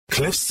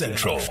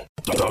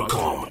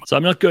CliffCentral.com. So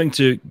I'm not going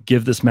to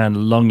give this man a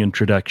long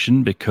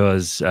introduction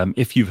because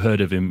if you've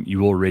heard of him,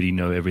 you already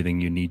know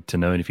everything you need to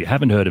know. And if you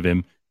haven't heard of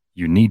him,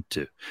 you need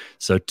to.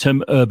 So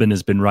Tim Urban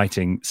has been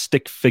writing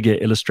stick figure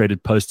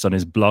illustrated posts on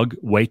his blog,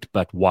 Wait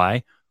But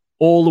Why,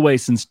 all the way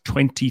since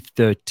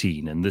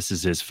 2013. And this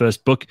is his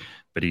first book,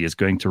 but he is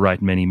going to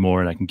write many more.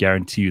 And I can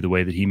guarantee you the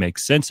way that he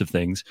makes sense of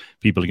things,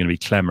 people are going to be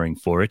clamoring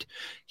for it.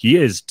 He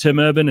is Tim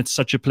Urban. It's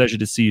such a pleasure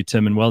to see you,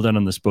 Tim, and well done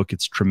on this book.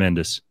 It's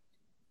tremendous.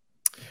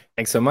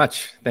 Thanks so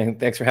much.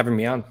 Thanks for having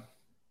me on.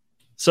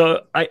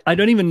 So I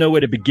don't even know where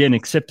to begin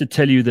except to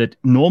tell you that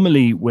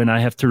normally when I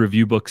have to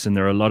review books, and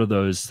there are a lot of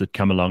those that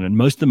come along, and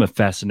most of them are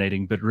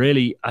fascinating, but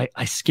really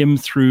I skim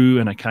through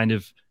and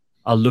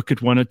I'll look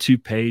at one or two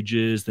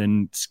pages,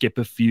 then skip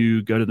a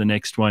few, go to the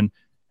next one.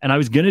 And I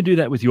was going to do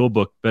that with your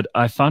book, but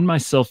I found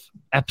myself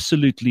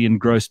absolutely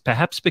engrossed,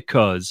 perhaps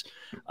because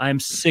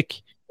I'm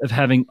sick of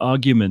having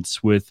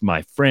arguments with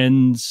my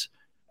friends,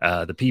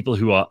 the people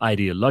who are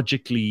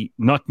ideologically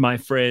not my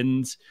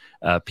friends,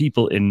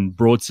 people in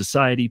broad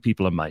society,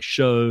 people on my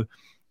show.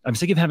 I'm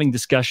sick of having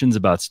discussions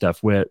about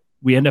stuff where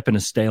we end up in a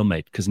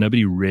stalemate because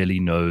nobody really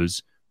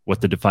knows what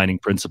the defining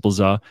principles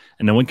are,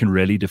 and no one can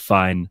really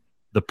define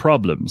the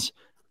problems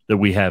that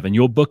we have. And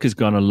your book has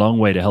gone a long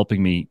way to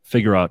helping me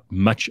figure out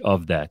much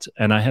of that.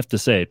 And I have to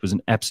say, it was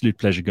an absolute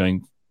pleasure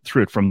going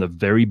through it from the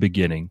very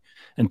beginning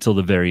until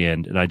the very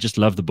end. And I just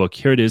love the book.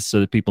 Here it is so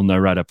that people know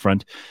right up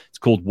front. It's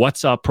called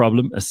What's Our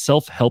Problem? A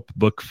Self-Help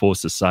Book for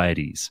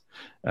Societies,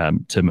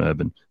 Tim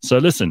Urban. So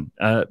listen,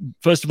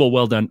 first of all,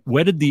 well done.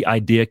 Where did the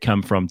idea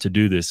come from to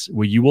do this?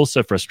 Were you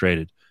also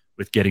frustrated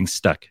with getting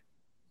stuck?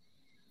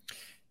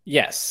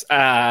 Yes.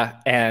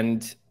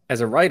 And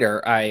as a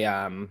writer,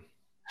 I'm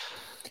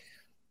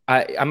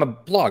a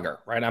blogger,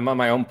 right? I'm on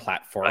my own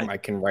platform. Right. I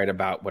can write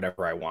about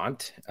whatever I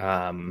want.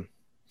 But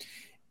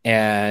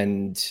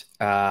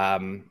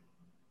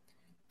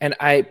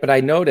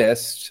I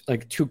noticed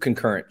like two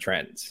concurrent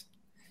trends.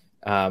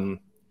 One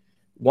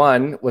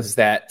was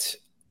that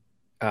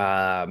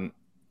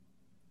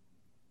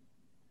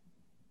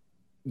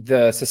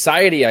the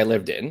society I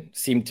lived in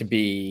seemed to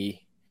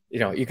be,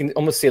 you can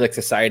almost say like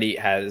society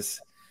has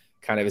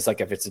kind of is like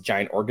if it's a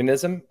giant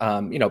organism.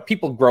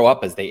 People grow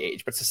up as they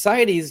age, but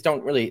societies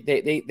don't really.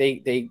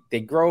 They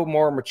grow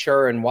more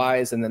mature and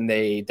wise, and then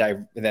they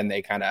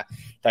kind of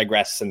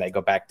digress and they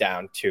go back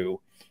down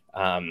to.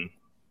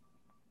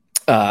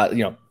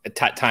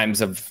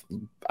 Times of,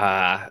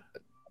 I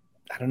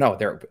don't know,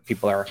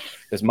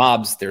 there's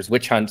mobs, there's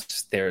witch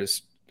hunts,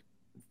 there's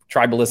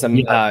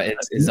tribalism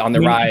is on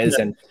the rise.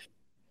 And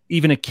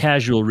even a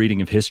casual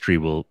reading of history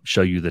will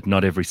show you that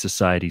not every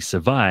society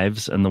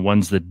survives, and the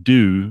ones that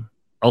do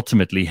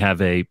ultimately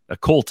have a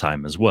call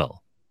time as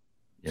well.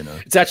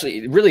 It's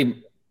actually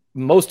really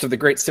most of the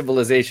great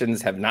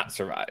civilizations have not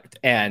survived.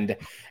 And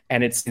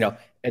it's,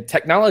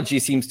 technology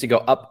seems to go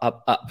up,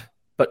 up, up,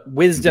 but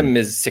wisdom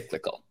is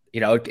cyclical.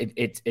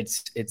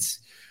 It's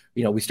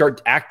we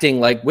start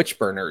acting like witch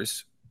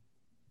burners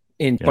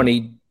in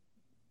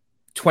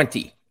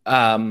 2020.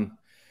 But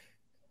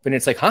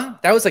it's like,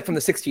 that was like from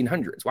the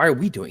 1600s. Why are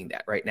we doing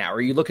that right now? Or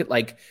you look at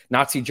like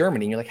Nazi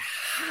Germany and you're like,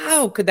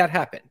 how could that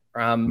happen?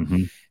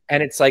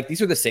 And it's like,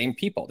 these are the same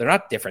people. They're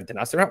not different than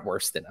us. They're not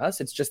worse than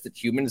us. It's just that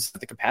humans have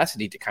the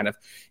capacity to kind of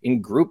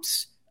in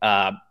groups,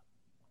 kind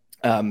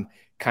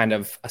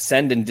of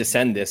ascend and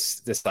descend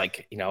this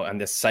like,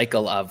 and this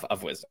cycle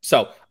of wisdom.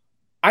 So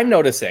I'm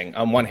noticing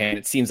on one hand,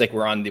 it seems like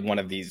we're on one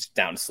of these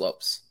down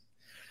slopes.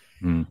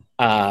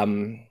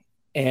 And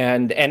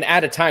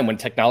at a time when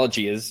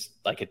technology is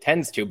like it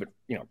tends to, but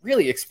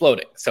really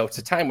exploding. So it's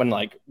a time when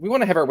like we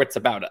want to have our wits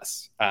about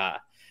us.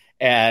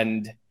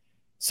 And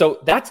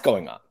so that's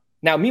going on.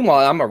 Now,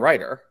 meanwhile, I'm a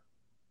writer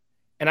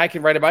and I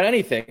can write about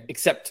anything,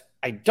 except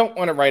I don't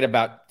want to write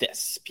about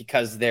this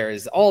because there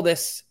is all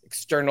this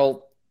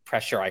external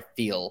pressure I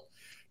feel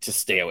to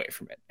stay away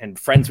from it. And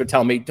friends would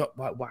tell me,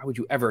 why would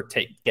you ever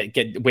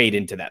get wade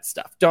into that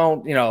stuff?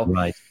 Don't,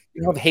 right.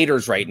 You have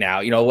haters right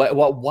now.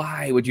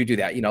 Why would you do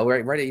that?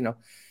 Right.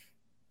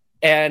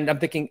 And I'm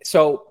thinking,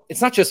 so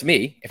it's not just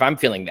me. If I'm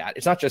feeling that,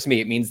 it's not just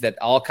me. It means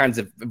that all kinds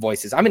of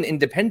voices, I'm an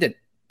independent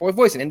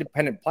voice, an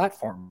independent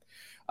platform.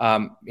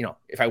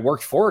 If I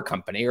worked for a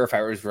company or if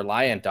I was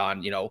reliant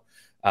on,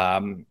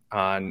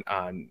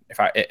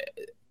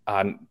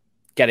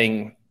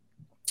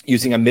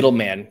 using a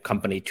middleman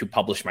company to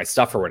publish my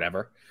stuff or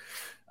whatever,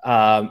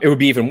 it would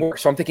be even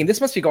worse. So I'm thinking this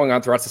must be going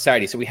on throughout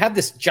society. So we have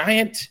this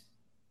giant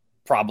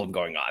problem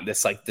going on,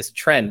 this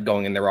trend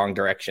going in the wrong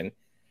direction.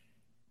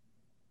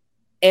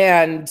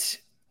 And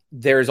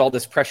there's all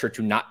this pressure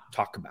to not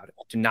talk about it,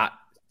 to not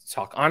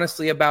talk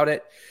honestly about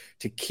it,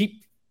 to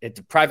keep it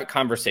to private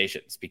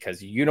conversations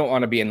because you don't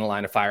want to be in the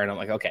line of fire. And I'm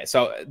like, okay,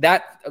 so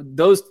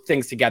those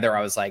things together,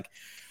 I was like,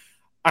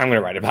 I'm going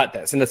to write about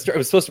this. And it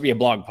was supposed to be a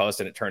blog post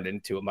and it turned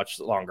into a much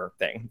longer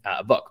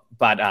book.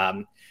 But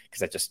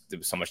because there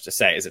was so much to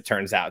say. As it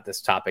turns out,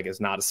 this topic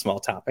is not a small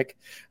topic.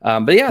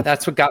 But yeah,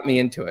 that's what got me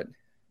into it.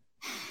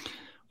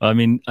 I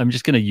mean, I'm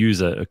just going to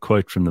use a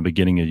quote from the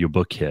beginning of your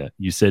book here.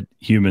 You said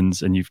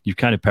humans, and you've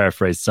kind of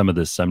paraphrased some of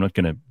this, so I'm not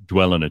going to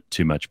dwell on it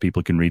too much.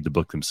 People can read the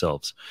book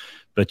themselves.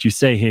 But you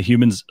say here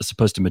humans are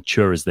supposed to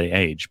mature as they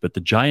age, but the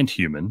giant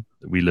human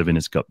that we live in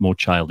has got more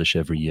childish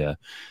every year.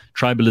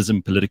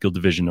 Tribalism, political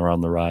division are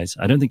on the rise.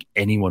 I don't think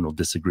anyone will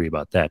disagree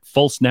about that.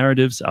 False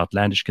narratives,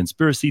 outlandish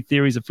conspiracy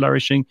theories are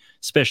flourishing,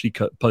 especially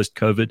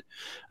post-COVID.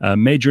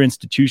 Major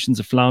institutions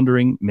are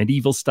floundering.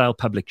 Medieval-style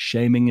public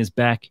shaming is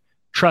back.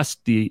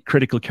 Trust, the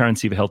critical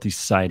currency of a healthy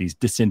society, is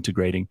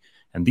disintegrating.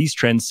 And these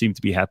trends seem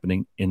to be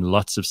happening in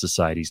lots of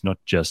societies, not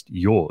just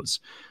yours.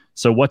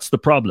 So what's the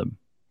problem?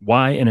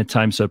 Why, in a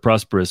time so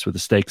prosperous with the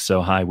stakes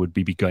so high, would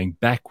we be going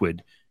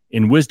backward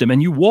in wisdom?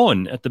 And you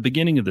warn at the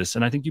beginning of this,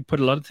 and I think you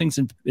put a lot of things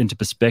into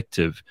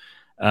perspective.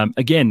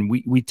 Again,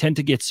 we tend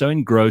to get so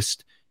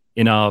engrossed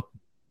in our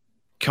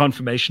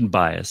confirmation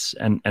bias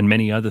and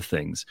many other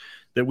things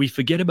that we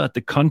forget about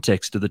the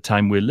context of the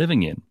time we're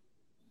living in.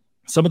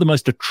 Some of the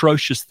most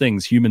atrocious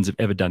things humans have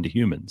ever done to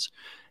humans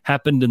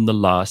happened in the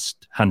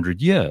last 100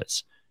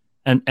 years.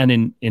 And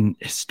in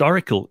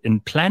historical, in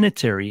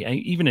planetary,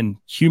 even in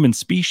human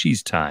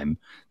species time,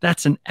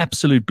 that's an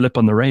absolute blip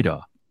on the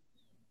radar.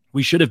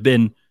 We should have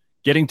been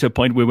getting to a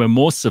point where we're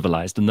more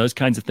civilized, and those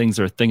kinds of things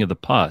are a thing of the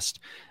past.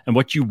 And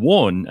what you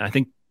warn, I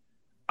think,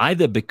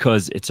 either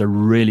because it's a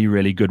really,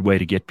 really good way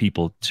to get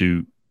people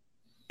to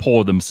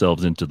pour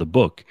themselves into the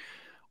book,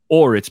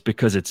 or it's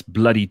because it's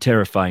bloody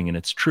terrifying and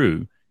it's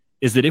true,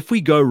 is that if we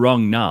go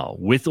wrong now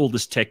with all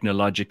this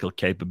technological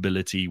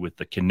capability, with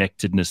the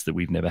connectedness that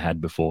we've never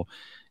had before,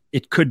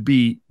 it could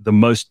be the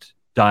most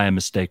dire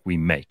mistake we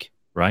make,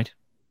 right?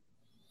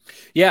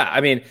 Yeah,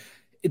 I mean,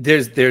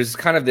 there's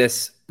kind of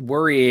this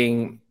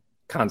worrying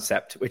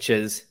concept, which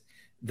is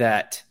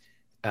that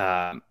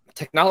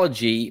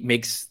technology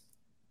makes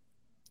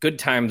good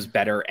times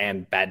better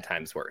and bad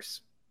times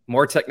worse.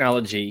 More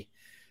technology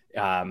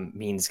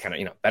means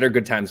kind of, better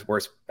good times,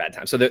 worse bad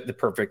times. So the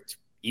perfect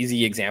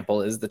easy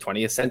example is the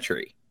 20th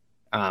century.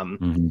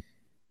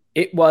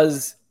 It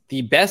was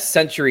the best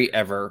century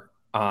ever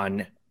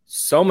on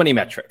so many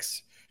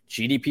metrics: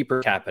 GDP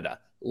per capita,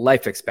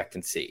 life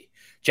expectancy,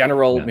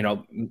 general,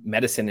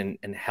 medicine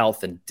and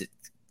health and the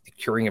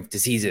curing of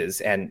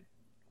diseases, and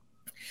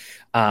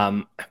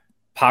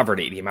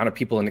poverty, the amount of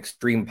people in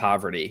extreme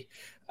poverty,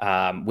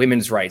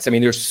 women's rights. I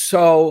mean, there's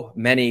so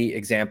many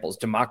examples,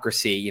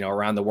 democracy,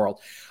 around the world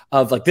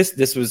of like this.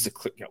 This was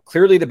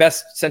clearly the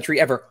best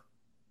century ever.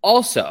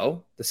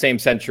 Also, the same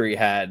century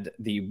had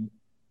the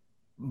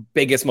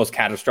biggest, most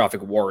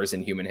catastrophic wars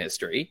in human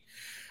history,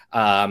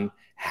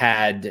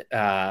 had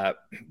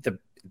the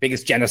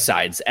biggest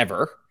genocides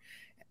ever,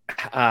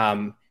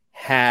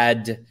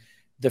 had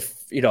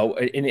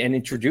and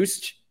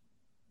introduced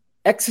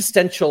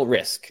existential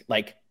risk,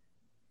 like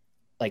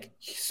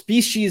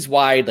species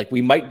wide, like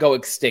we might go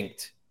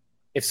extinct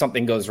if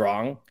something goes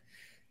wrong.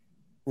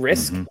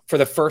 Risk for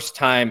the first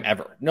time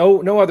ever.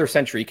 No other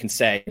century can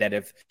say that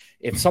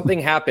if something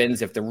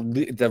happens, if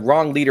the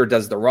wrong leader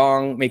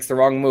makes the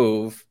wrong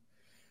move,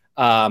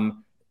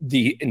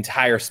 the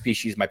entire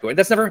species might be.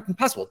 That's never been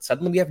possible.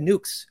 Suddenly we have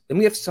nukes. Then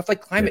we have stuff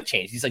like climate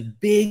change. These like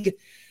big,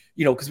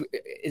 because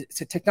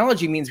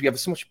technology means we have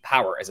so much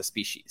power as a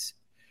species.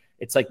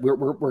 It's like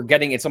we're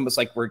getting. It's almost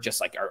like we're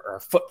just like our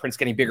footprint's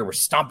getting bigger. We're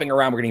stomping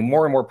around. We're getting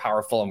more and more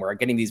powerful, and we're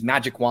getting these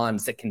magic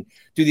wands that can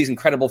do these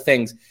incredible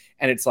things.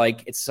 And it's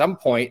like at some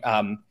point,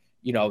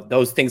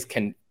 those things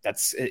can.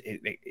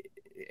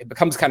 It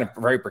becomes kind of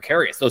very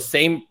precarious. Those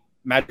same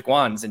magic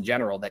wands in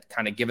general that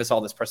kind of give us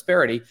all this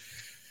prosperity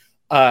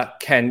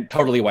can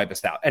totally wipe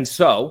us out. And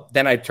so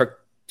then I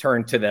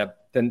turned to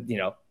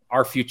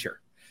our future.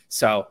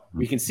 So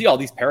we can see all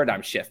these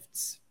paradigm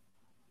shifts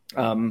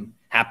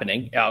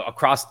happening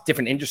across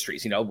different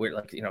industries.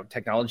 Where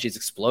technology is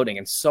exploding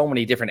in so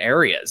many different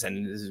areas,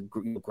 and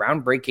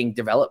groundbreaking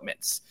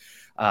developments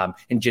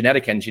in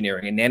genetic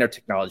engineering and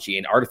nanotechnology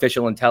and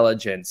artificial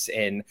intelligence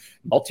and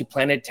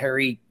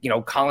multiplanetary,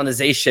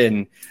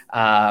 colonization,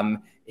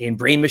 in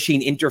brain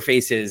machine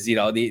interfaces,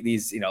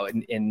 these,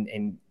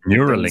 in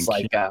Neuralink,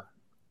 like,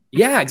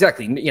 yeah,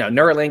 exactly.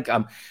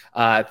 Neuralink,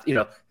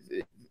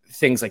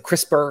 things like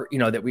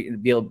CRISPR, that we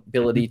the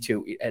ability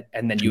to,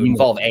 and then you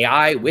involve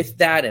AI with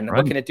that, and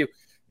what can it do?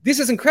 This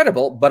is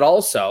incredible, but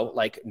also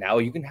like now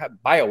you can have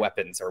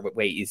bioweapons are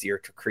way easier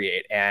to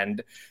create,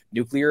 and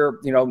nuclear,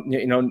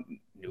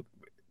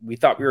 we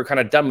thought we were kind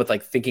of done with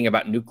like thinking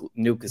about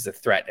nuke as a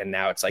threat, and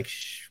now it's like,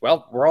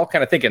 well, we're all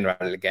kind of thinking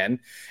about it again.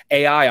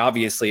 AI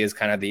obviously is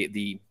kind of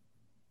the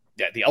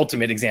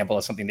ultimate example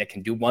of something that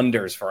can do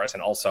wonders for us,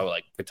 and also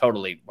like could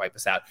totally wipe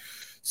us out.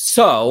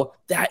 So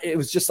that it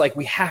was just like,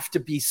 we have to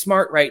be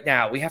smart right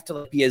now. We have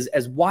to be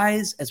as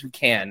wise as we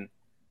can.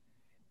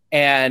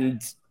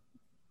 And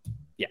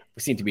yeah,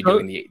 we seem to be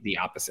doing the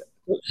opposite.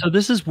 So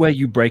this is where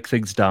you break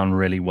things down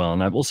really well.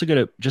 And I've also got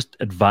to just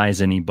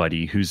advise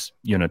anybody who's,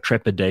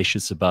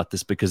 trepidatious about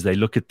this, because they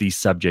look at these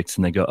subjects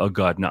and they go, oh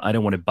God, no, I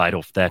don't want to bite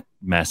off that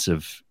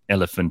massive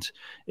elephant.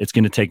 It's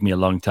going to take me a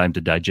long time to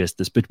digest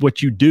this. But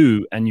what you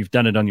do, and you've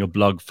done it on your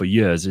blog for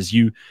years, is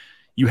you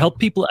You help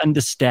people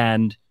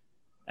understand,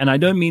 and I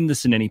don't mean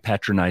this in any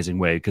patronizing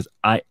way, because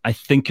I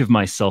think of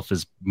myself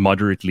as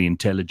moderately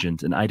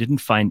intelligent, and I didn't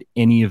find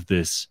any of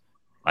this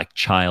like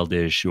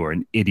childish or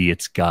an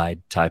idiot's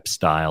guide type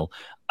style.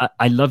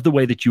 I love the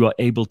way that you are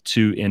able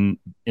to, in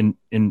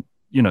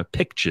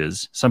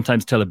pictures,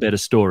 sometimes tell a better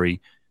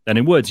story than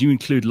in words. You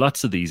include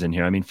lots of these in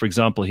here. I mean, for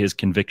example, here's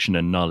conviction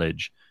and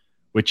knowledge,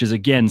 which is,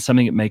 again,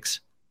 something that makes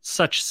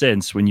such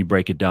sense when you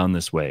break it down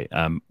this way,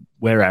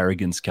 where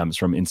arrogance comes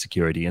from,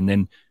 insecurity, and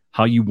then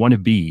how you want to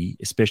be,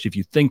 especially if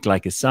you think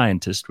like a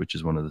scientist, which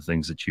is one of the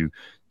things that you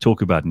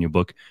talk about in your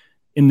book,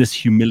 in this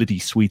humility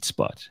sweet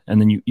spot.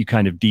 And then you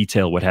kind of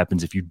detail what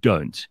happens if you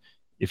don't.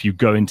 If you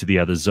go into the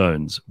other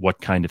zones,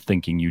 what kind of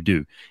thinking you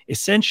do.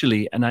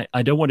 Essentially, and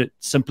I don't want to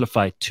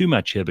simplify too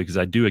much here, because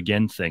I do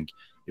again think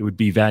it would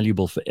be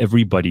valuable for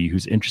everybody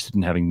who's interested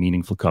in having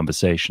meaningful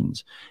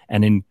conversations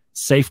and in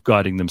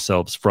safeguarding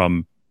themselves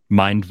from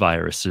mind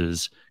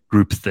viruses,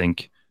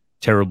 groupthink,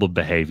 terrible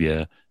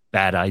behavior,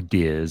 bad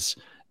ideas,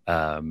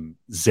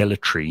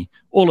 zealotry,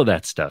 all of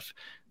that stuff,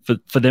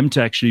 for them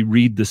to actually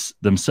read this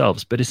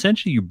themselves. But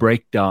essentially, you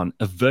break down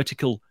a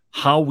vertical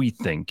how we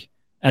think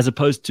as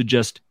opposed to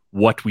just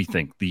what we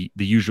think, the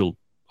usual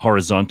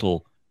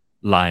horizontal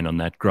line on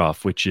that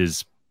graph, which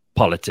is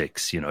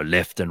politics,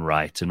 left and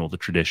right and all the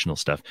traditional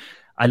stuff.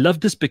 I love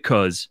this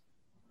because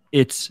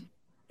it's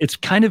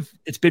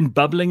been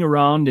bubbling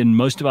around in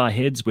most of our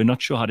heads. We're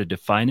not sure how to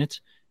define it.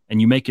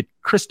 And you make it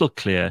crystal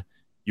clear.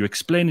 You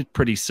explain it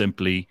pretty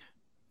simply.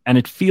 And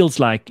it feels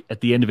like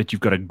at the end of it,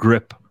 you've got a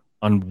grip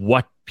on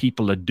what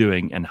people are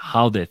doing and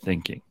how they're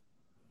thinking.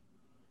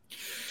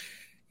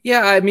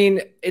 Yeah, I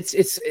mean,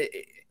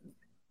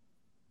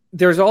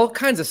 there's all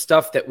kinds of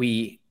stuff that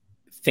we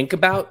think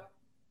about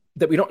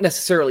that we don't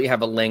necessarily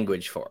have a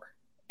language for.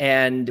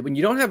 And when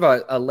you don't have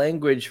a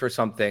language for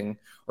something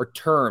or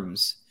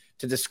terms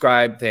to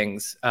describe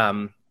things,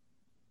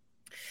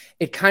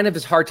 it kind of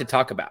is hard to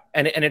talk about.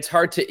 And it's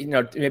hard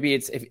to,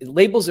 maybe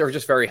labels are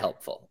just very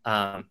helpful.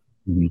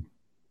 Mm-hmm.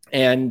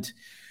 And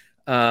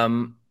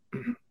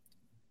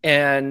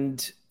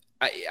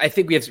I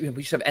think we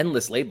should have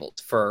endless labels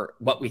for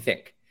what we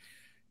think.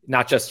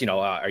 Not just,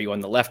 are you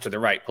on the left or the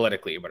right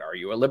politically, but are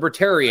you a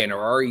libertarian,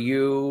 or are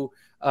you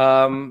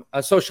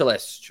a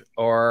socialist,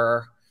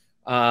 or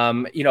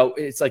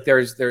it's like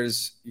there's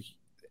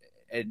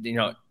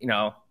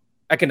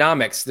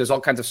economics. There's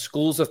all kinds of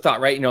schools of thought,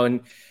 right?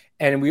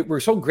 And we're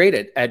so great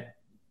at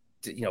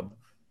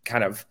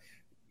kind of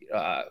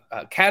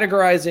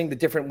categorizing the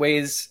different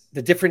ways,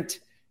 the different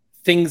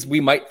things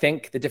we might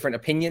think, the different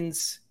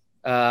opinions,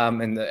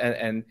 and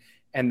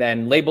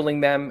then labeling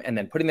them, and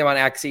then putting them on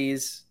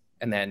axes,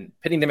 and then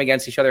pitting them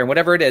against each other, and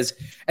whatever it is.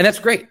 And that's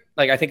great.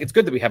 Like, I think it's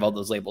good that we have all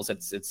those labels.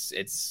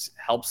 It's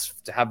helps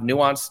to have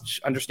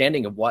nuanced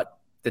understanding of what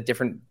the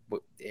different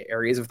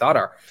areas of thought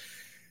are.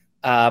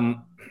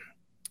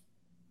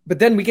 But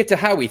then we get to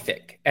how we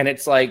think. And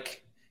it's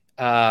like,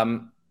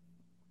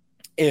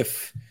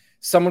 if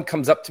someone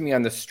comes up to me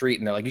on the street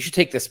and they're like, you should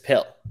take this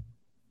pill,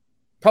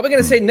 probably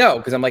going to say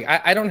no. Cause I'm like,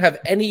 I don't have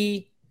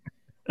any,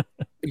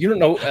 you don't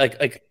know,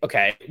 like,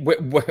 okay,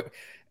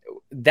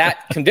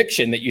 that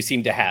conviction that you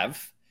seem to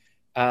have,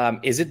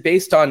 is it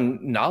based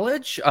on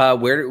knowledge?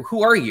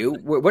 Who are you?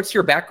 What's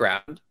your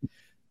background?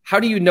 How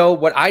do you know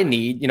what I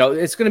need?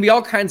 It's going to be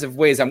all kinds of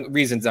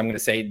reasons I'm going to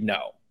say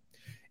no.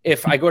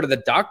 If I go to the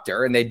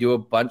doctor and they do a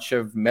bunch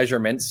of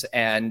measurements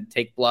and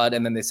take blood,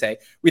 and then they say,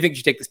 we think you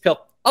should take this pill,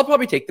 I'll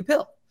probably take the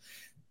pill.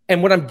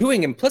 And what I'm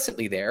doing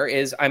implicitly there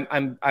is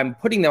I'm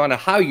putting them on a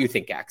how you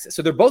think axis.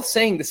 So they're both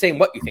saying the same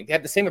what you think. They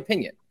have the same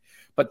opinion.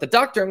 But the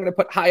doctor I'm going to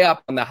put high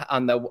up on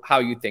the how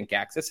you think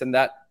axis, and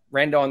that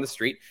rando on the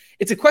street,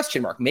 it's a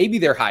question mark. Maybe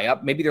they're high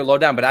up, maybe they're low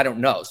down, but I don't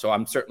know. So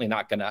I'm certainly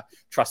not going to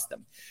trust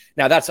them.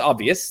 Now, that's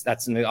obvious.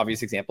 That's an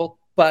obvious example.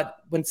 But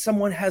when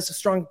someone has a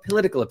strong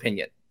political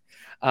opinion,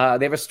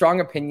 they have a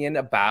strong opinion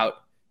about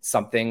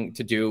something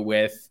to do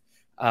with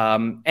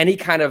any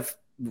kind of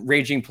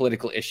raging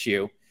political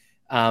issue,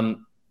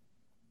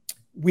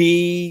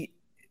 we're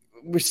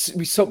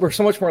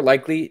so much more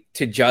likely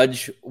to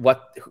judge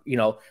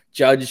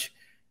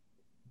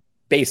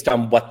based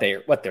on what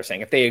they're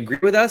saying. If they agree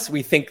with us,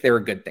 we think they're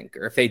a good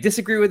thinker. If they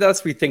disagree with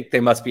us, we think they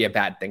must be a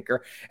bad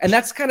thinker. And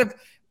that's kind of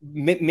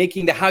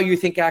making the how you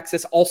think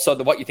axis also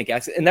the what you think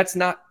axis. And that's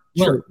not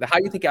true. The how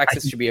you think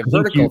axis should be a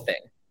vertical thing.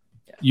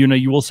 Yeah.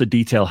 You also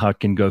detail how it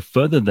can go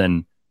further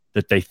than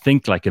that they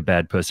think like a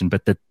bad person,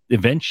 but that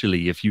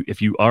eventually if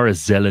you are a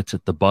zealot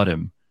at the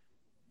bottom,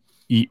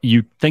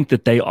 you think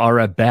that they are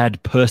a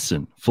bad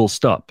person, full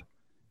stop.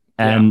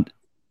 And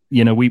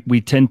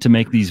we tend to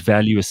make these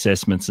value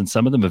assessments, and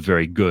some of them are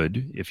very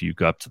good if you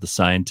go up to the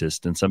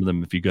scientist, and some of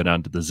them, if you go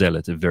down to the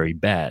zealot, are very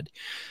bad.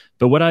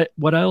 But what I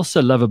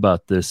also love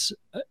about this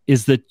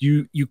is that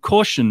you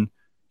caution,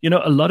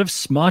 a lot of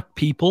smart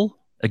people,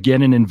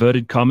 again in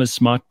inverted commas,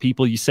 smart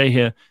people. You say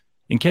here,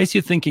 In case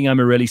you're thinking I'm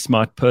a really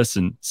smart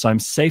person, so I'm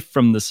safe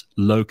from this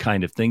low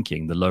kind of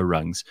thinking, the low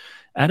rungs,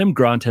 Adam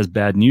Grant has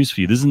bad news for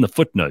you. This is in the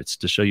footnotes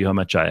to show you how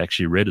much I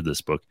actually read of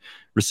this book.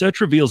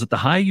 Research reveals that the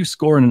higher you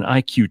score in an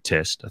IQ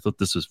test, I thought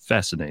this was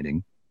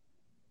fascinating,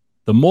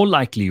 the more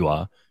likely you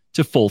are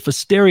to fall for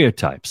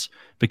stereotypes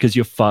because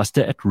you're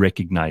faster at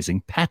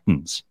recognizing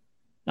patterns.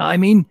 Now, I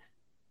mean,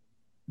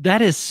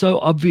 that is so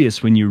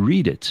obvious when you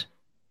read it.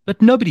 But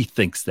nobody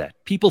thinks that.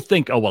 People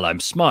think, oh, well, I'm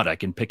smart. I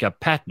can pick up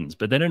patterns.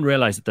 But they don't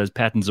realize that those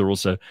patterns are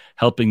also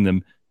helping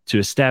them to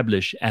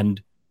establish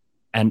and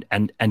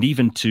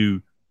even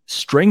to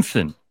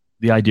strengthen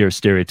the idea of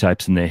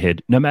stereotypes in their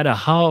head, no matter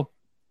how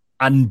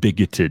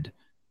unbigoted,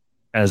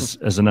 as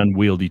an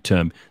unwieldy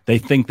term, they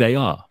think they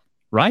are,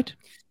 right?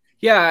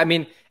 Yeah, I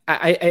mean,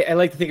 I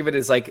like to think of it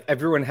as like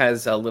everyone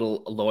has a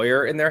little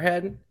lawyer in their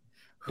head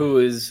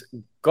whose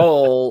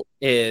goal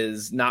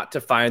is not to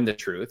find the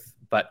truth,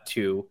 but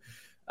to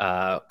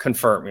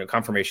confirm,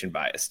 confirmation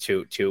bias,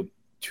 to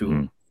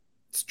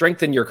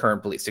strengthen your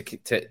current beliefs,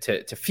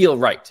 to feel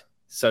right.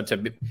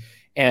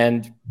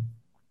 And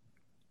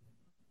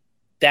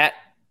that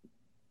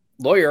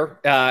lawyer,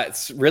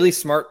 it's really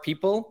smart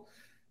people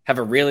have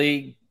a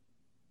really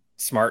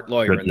smart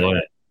lawyer in their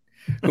head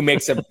who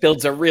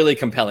builds a really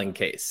compelling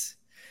case.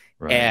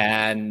 Right.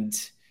 And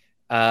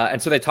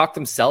so they talk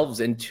themselves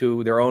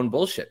into their own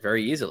bullshit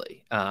very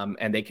easily.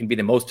 And they can be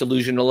the most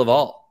delusional of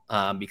all.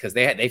 Because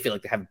they feel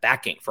like they have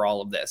backing for all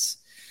of this.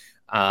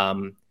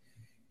 And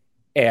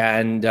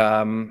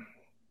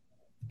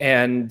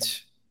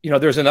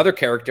there's another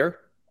character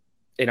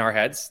in our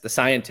heads, the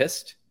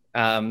scientist.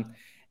 And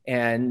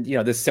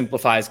this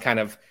simplifies kind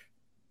of,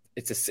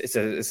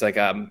 it's like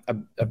a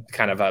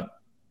kind of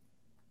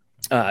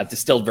a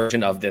distilled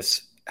version of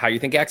this how you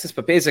think axis.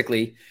 But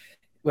basically,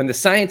 when the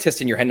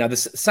scientist in your head, now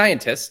this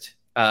scientist,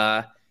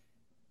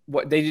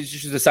 what they just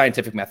use the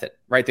scientific method,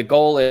 right? The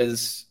goal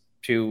is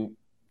to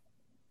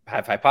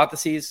have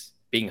hypotheses,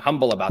 being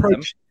humble about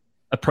them.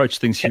 Approach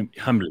things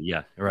humbly,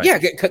 yeah. Right. Yeah,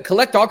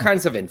 collect all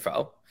kinds of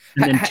info.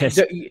 And then test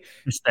the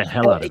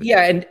hell out of it.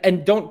 Yeah,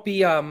 and don't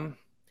be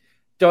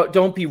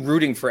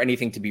rooting for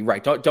anything to be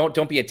right.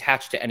 Don't be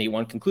attached to any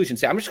one conclusion.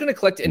 Say, I'm just going to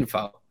collect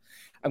info.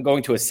 I'm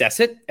going to assess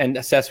it and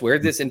assess where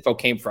this info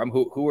came from.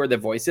 Who are the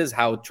voices?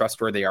 How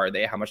trustworthy are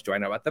they? How much do I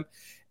know about them?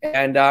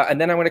 And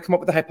then I'm going to come up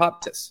with a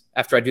hypothesis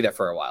after I do that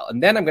for a while.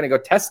 And then I'm going to go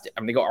test it.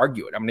 I'm going to go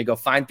argue it. I'm going to go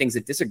find things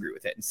that disagree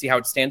with it and see how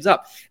it stands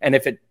up. And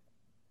if it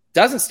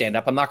doesn't stand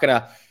up, I'm not going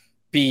to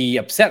be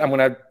upset. I'm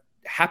going to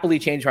happily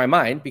change my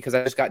mind because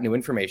I just got new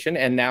information.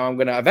 And now I'm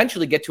going to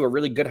eventually get to a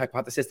really good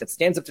hypothesis that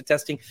stands up to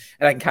testing.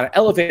 And I can kind of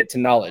elevate it to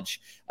knowledge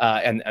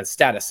and a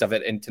status of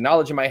it into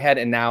knowledge in my head.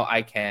 And now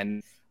I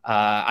can...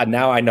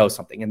 now I know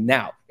something. And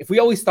now, if we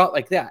always thought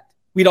like that,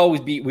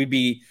 we'd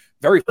be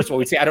very, first of all,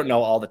 we'd say, I don't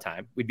know all the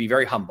time. We'd be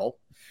very humble.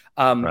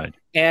 Right.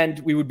 And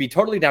we would be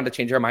totally down to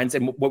change our minds.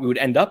 And what we would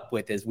end up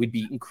with is we'd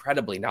be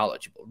incredibly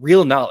knowledgeable,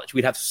 real knowledge.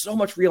 We'd have so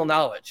much real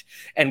knowledge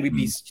and we'd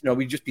be,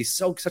 we'd just be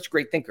such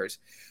great thinkers.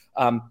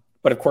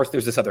 But of course,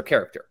 there's this other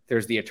character.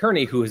 There's the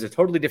attorney who has a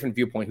totally different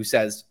viewpoint, who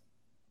says,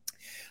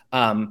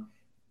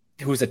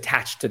 who's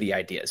attached to the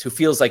ideas, who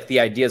feels like the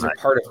ideas are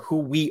part of who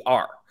we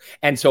are.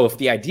 And so if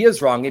the idea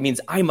is wrong, it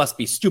means I must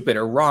be stupid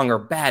or wrong or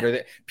bad, or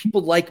that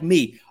people like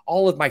me,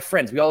 all of my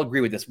friends, we all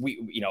agree with this.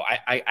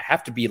 I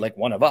have to be like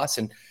one of us.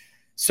 And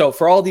so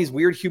for all these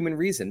weird human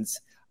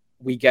reasons,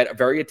 we get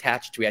very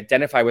attached. We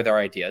identify with our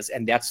ideas.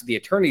 And that's the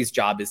attorney's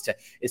job is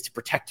to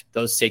protect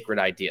those sacred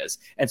ideas.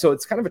 And so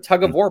it's kind of a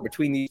tug of war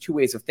between these two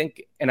ways of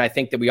thinking. And I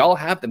think that we all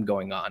have them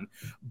going on.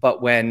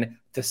 But when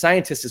the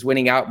scientist is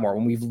winning out more,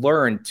 when we've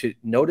learned to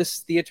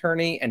notice the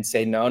attorney and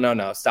say,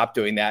 no, stop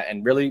doing that.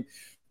 And really,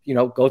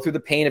 go through the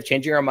pain of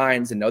changing our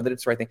minds and know that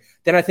it's the right thing.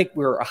 Then I think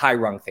we're a high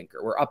rung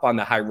thinker. We're up on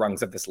the high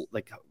rungs of this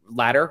like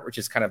ladder, which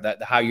is kind of the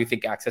how you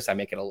think axis. I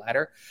make it a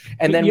ladder.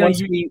 And then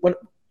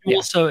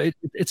also,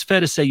 it's fair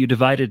to say you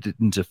divided it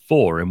into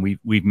four, and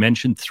we've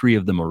mentioned three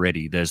of them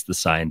already. There's the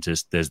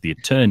scientist, there's the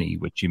attorney,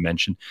 which you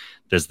mentioned,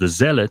 there's the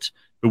zealot,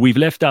 but we've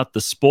left out the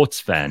sports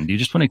fan. Do you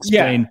just want to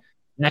explain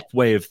that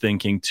way of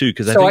thinking too?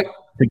 Because I think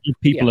to give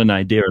people an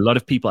idea, a lot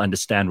of people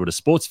understand what a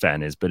sports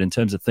fan is, but in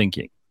terms of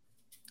thinking.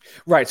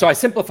 Right. So I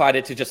simplified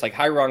it to just like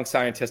high rung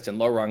scientist and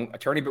low rung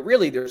attorney, but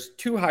really there's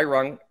two high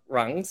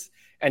rungs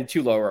and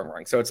two low rung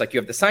rungs. So it's like you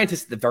have the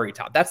scientist at the very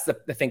top. That's the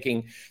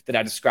thinking that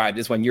I described,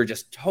 is when you're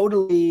just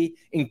totally,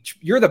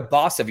 you're the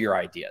boss of your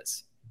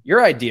ideas.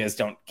 Your ideas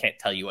can't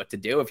tell you what to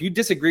do. If you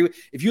disagree,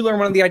 if you learn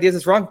one of the ideas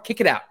is wrong, kick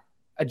it out,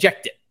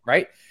 eject it,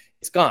 right?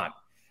 It's gone.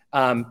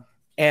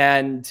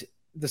 And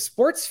the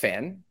sports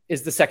fan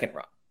is the second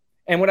rung.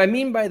 And what I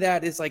mean by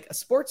that is like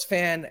as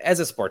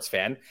a sports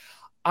fan,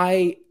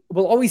 I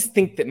will always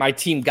think that my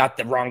team got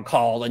the wrong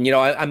call. And,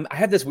 I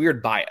have this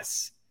weird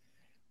bias.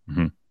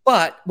 Mm-hmm.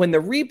 But when the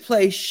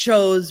replay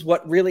shows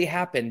what really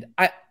happened,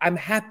 I'm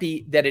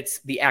happy that it's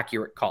the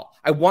accurate call.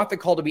 I want the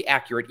call to be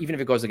accurate, even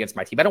if it goes against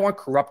my team. I don't want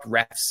corrupt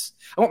refs.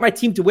 I want my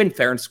team to win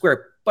fair and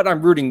square, but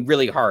I'm rooting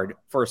really hard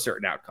for a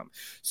certain outcome.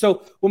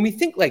 So when we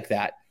think like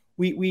that,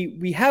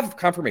 we have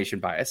confirmation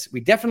bias. We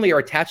definitely are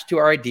attached to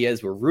our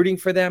ideas. We're rooting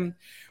for them.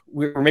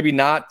 We're maybe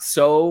not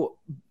so,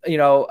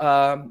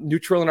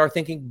 neutral in our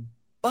thinking.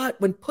 But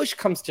when push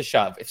comes to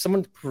shove, if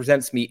someone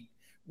presents me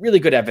really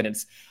good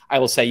evidence, I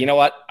will say, you know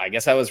what? I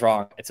guess I was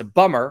wrong. It's a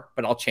bummer,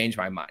 but I'll change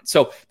my mind.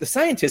 So the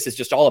scientist is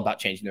just all about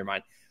changing their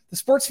mind. The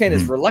sports fan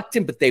is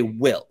reluctant, but they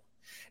will.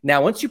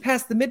 Now, once you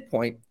pass the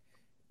midpoint,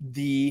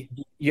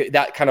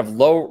 that kind of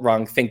low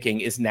rung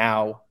thinking is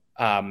now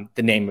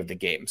the name of the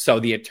game. So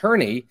the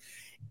attorney,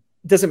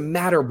 doesn't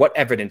matter what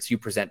evidence you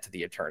present to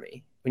the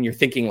attorney when you're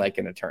thinking like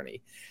an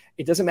attorney.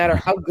 It doesn't matter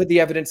how good the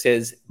evidence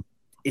is.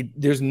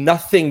 There's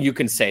nothing you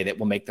can say that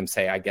will make them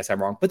say, I guess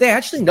I'm wrong. But they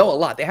actually know a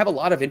lot. They have a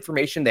lot of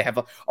information. They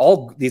have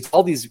all these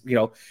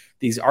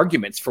these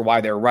arguments for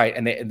why they're right.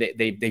 And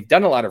they've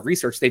done a lot of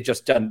research. They've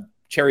just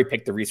cherry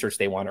picked the research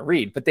they want to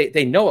read, but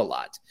they know a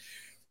lot.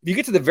 If you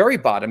get to the very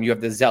bottom, you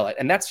have the zealot,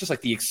 and that's just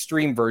like the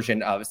extreme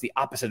version of, it's the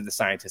opposite of the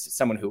scientist. It's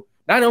someone who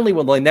not only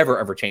will they never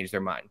ever change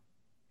their mind,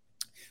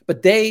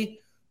 but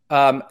they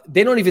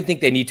don't even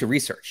think they need to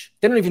research.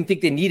 They don't even think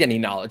they need any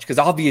knowledge because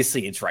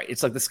obviously it's right.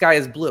 It's like the sky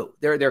is blue.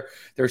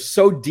 They're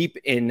so deep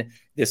in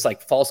this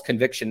like false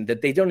conviction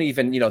that they don't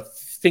even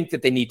think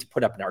that they need to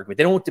put up an argument.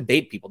 They don't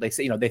debate people. They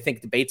say they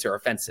think debates are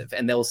offensive,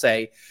 and they'll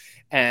say,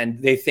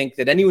 and they think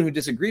that anyone who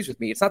disagrees with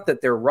me, it's not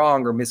that they're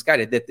wrong or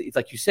misguided. That it's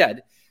like you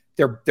said,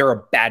 they're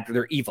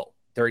evil.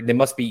 They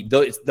must be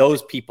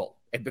those people.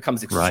 It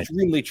becomes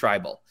extremely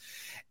tribal.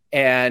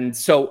 And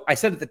so I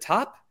said at the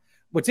top,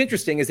 what's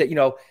interesting is that,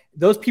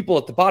 those people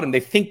at the bottom, they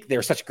think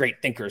they're such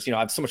great thinkers,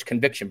 have so much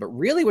conviction, but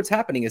really what's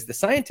happening is the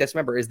scientist,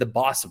 remember, is the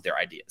boss of their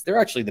ideas. They're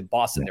actually the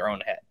boss in their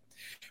own head.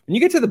 When you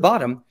get to the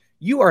bottom,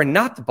 you are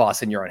not the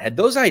boss in your own head.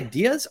 Those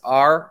ideas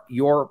are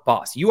your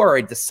boss. You are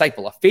a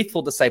disciple, a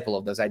faithful disciple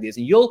of those ideas,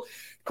 and you'll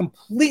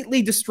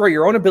completely destroy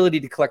your own ability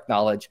to collect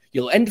knowledge.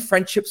 You'll end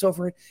friendships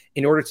over it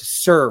in order to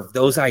serve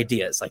those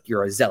ideas. Like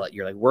you're a zealot.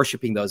 You're like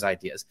worshiping those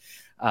ideas.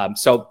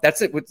 So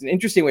that's it. What's an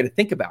interesting way to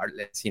think about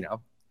it is,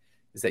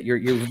 is that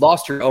you've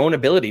lost your own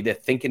ability to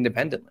think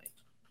independently.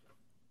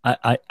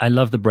 I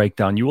love the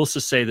breakdown. You also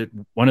say that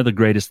one of the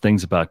greatest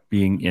things about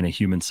being in a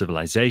human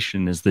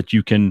civilization is that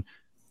you can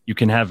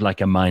have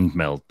like a mind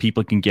meld.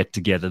 People can get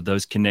together.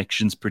 Those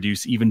connections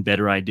produce even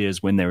better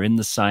ideas when they're in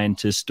the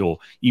scientist or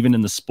even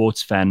in the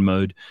sports fan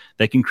mode.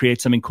 They can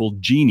create something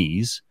called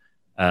genies,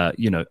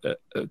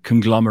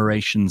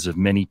 conglomerations of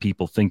many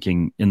people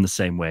thinking in the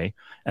same way.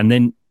 And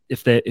then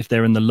if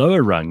they're in the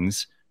lower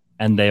rungs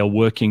and they are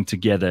working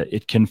together,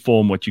 it can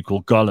form what you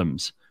call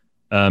golems.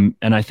 And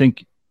I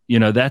think,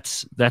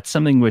 that's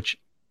something which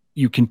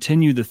you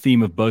continue the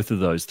theme of both of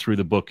those through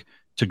the book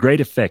to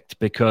great effect,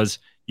 because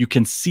you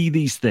can see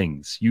these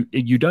things.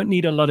 You don't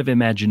need a lot of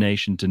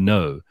imagination to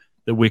know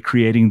that we're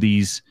creating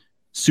these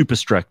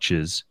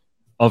superstructures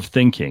of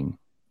thinking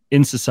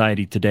in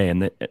society today.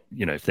 And that,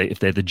 if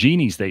they're the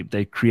genies,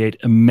 they create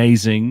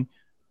amazing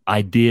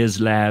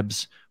ideas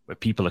labs where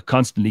people are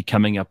constantly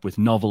coming up with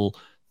novel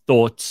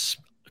thoughts,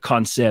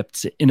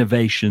 concepts,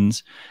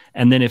 innovations.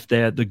 And then if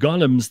they're the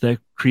golems, they're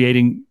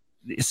creating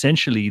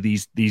essentially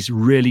these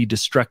really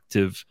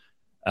destructive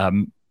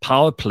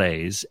power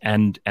plays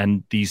and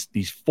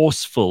these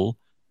forceful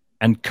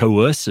and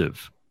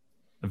coercive,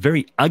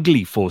 very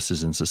ugly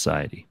forces in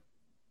society.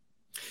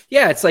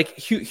 Yeah, it's like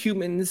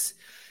humans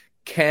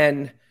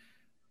can,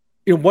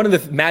 one of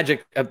the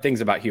magic of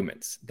things about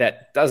humans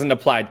that doesn't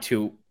apply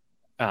to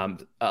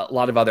a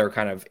lot of other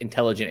kind of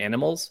intelligent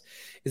animals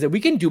is that we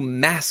can do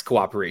mass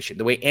cooperation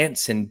the way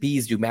ants and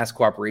bees do mass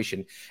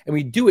cooperation. And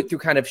we do it through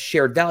kind of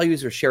shared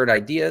values or shared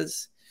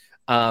ideas.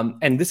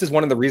 And this is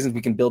one of the reasons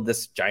we can build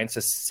this giant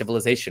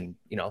civilization,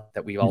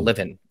 that we all live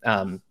in.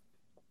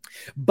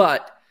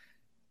 But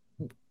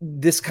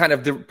this kind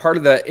of part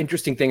of the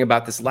interesting thing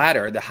about this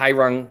ladder, the high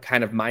rung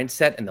kind of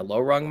mindset and the low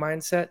rung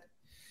mindset,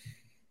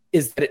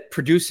 is that it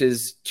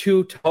produces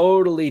two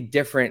totally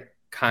different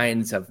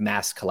kinds of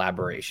mass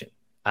collaboration.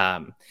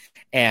 And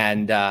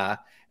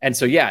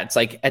so, yeah, it's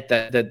like at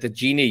the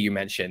genie you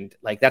mentioned,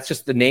 like that's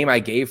just the name I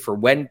gave for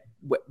when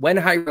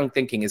high rung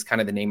thinking is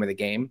kind of the name of the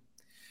game.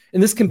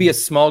 And this can be a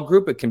small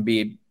group. It can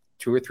be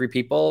 2 or 3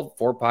 people,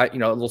 4 or 5, a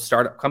little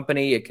startup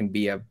company. It can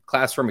be a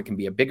classroom. It can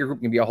be a bigger group.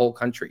 It can be a whole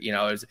country.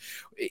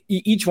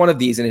 Each one of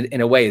these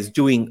in a way is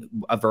doing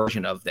a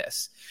version of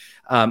this.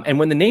 And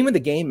when the name of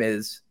the game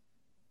is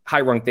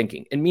high rung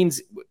thinking, it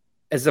means,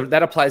 as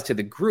that applies to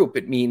the group,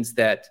 it means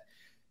that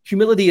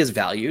humility is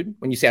valued.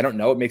 When you say, I don't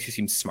know, it makes you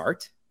seem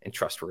smart and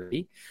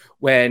trustworthy.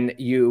 When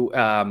you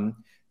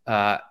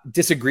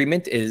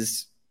disagreement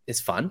is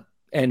fun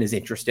and is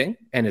interesting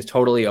and is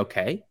totally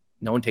okay.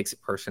 No one takes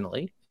it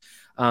personally.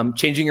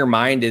 Changing your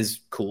mind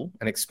is cool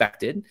and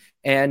expected.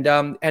 And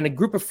a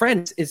group of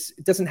friends it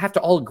doesn't have to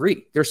all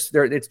agree.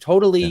 It's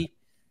totally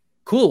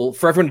cool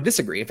for everyone to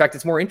disagree. In fact,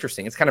 it's more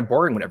interesting. It's kind of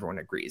boring when everyone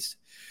agrees.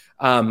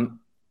 And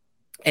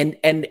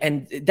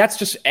that's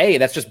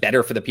just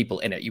better for the people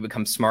in it. You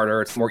become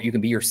smarter. It's more, you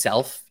can be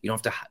yourself. You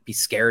don't have to be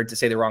scared to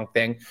say the wrong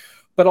thing.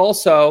 But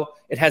also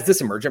it has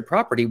this emergent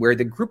property where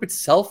the group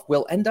itself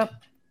will end up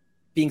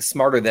being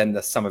smarter than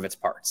the sum of its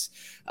parts.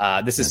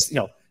 This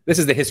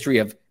is the history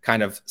of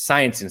kind of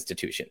science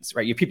institutions,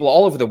 right? You people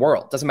all over the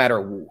world, doesn't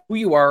matter who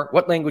you are,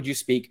 what language you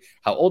speak,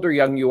 how old or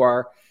young you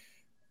are,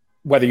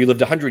 whether you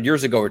lived 100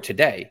 years ago or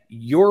today,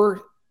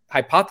 your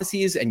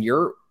hypotheses and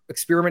your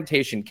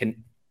experimentation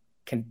can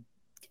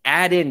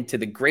add into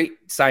the great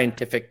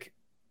scientific,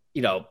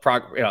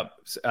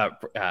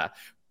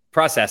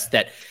 process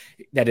that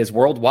is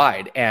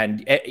worldwide.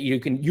 And you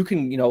can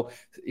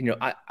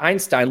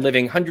Einstein,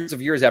 living hundreds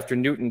of years after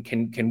Newton,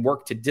 can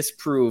work to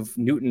disprove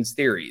Newton's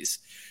theories.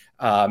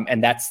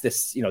 And that's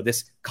this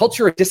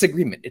culture of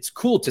disagreement. It's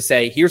cool to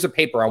say, here's a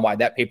paper on why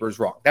that paper is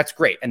wrong. That's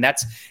great. And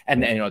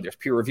there's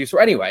peer review. So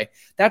anyway,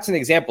 that's an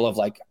example of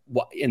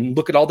and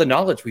look at all the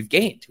knowledge we've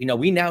gained.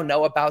 We now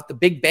know about the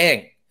Big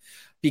Bang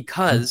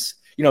because,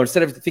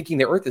 instead of thinking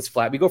the earth is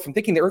flat, we go from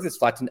thinking the earth is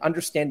flat to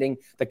understanding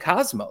the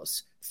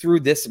cosmos through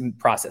this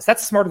process.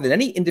 That's smarter than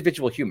any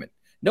individual human.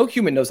 No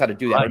human knows how to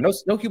do that. Right.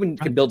 No human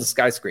can build a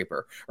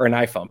skyscraper or an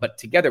iPhone, but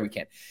together we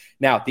can.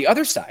 Now, the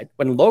other side,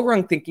 when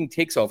low-rung thinking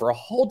takes over, a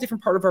whole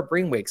different part of our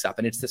brain wakes up.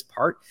 And it's this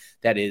part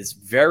that is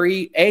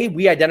we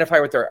identify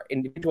with our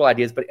individual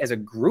ideas, but as a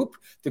group,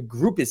 the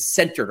group is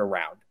centered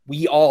around.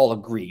 We all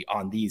agree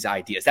on these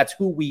ideas. That's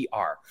who we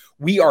are.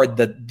 We are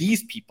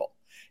these people.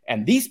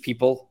 And these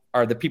people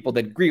are the people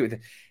that agree with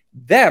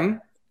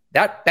them.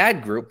 That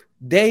bad group,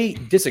 they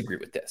disagree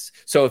with this.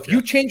 So if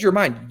you change your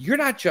mind, you're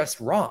not just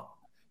wrong.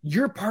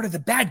 You're part of the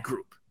bad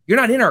group. You're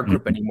not in our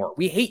group anymore.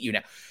 We hate you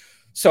now.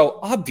 So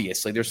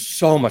obviously there's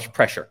so much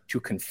pressure to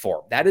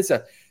conform. That is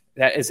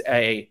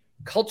a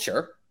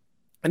culture.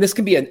 And this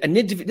can be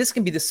this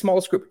can be the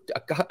smallest group,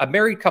 a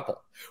married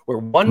couple, where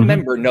one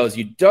member knows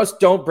you just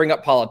don't bring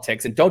up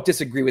politics and don't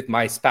disagree with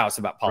my spouse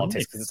about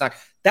politics, because it's not,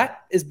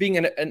 that is being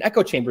an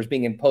echo chamber is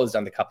being imposed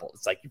on the couple.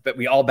 It's like, but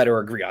we all better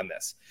agree on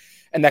this.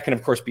 And that can,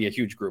 of course, be a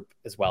huge group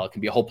as well. It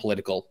can be a whole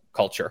political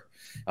culture,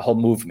 a whole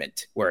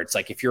movement, where it's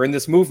like, if you're in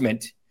this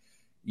movement,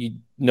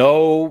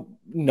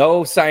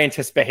 no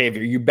scientist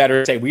behavior. You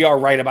better say we are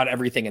right about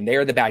everything, and they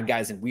are the bad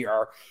guys, and we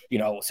are,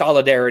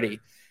 solidarity.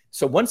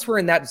 So once we're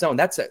in that zone,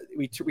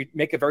 we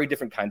make a very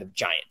different kind of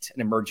giant,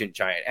 an emergent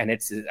giant, and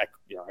it's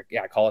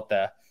I call it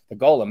the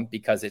golem,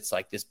 because it's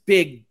like this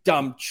big,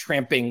 dumb,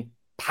 tramping,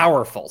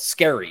 powerful,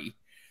 scary,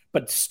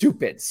 but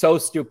stupid, so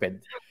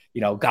stupid,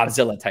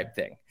 Godzilla type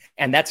thing.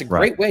 And that's a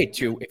great way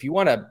to, if you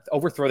want to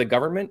overthrow the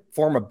government,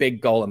 form a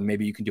big golem.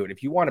 Maybe you can do it.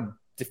 If you want to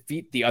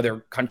defeat the other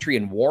country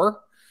in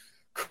war,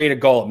 create a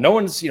golem. No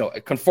one's,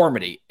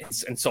 conformity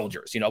and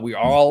soldiers. We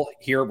are all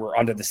here. We're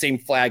under the same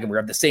flag, and we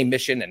have the same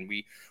mission, and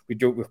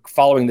we're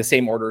following the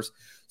same orders.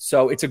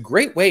 So it's a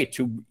great way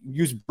to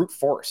use brute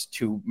force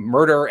to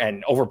murder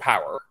and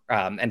overpower.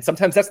 And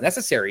sometimes that's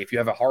necessary. If you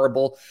have a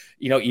horrible,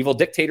 evil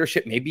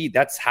dictatorship, maybe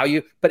that's how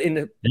you. But in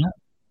a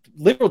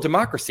liberal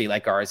democracy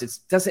like ours,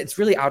 it's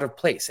really out of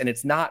place, and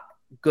it's not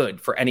good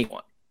for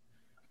anyone.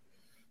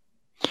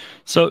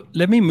 So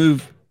let me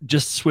move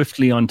just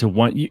swiftly onto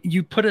one.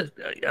 You put a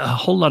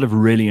whole lot of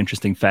really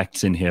interesting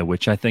facts in here,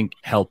 which I think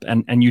help,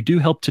 and you do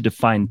help to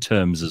define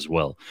terms as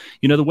well.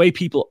 The way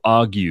people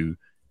argue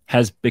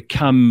has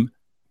become,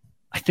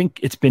 I think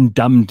it's been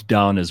dumbed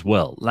down as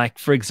well. Like,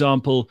 for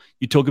example,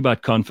 you talk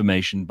about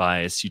confirmation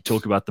bias, you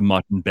talk about the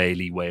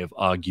Martin-Bailey way of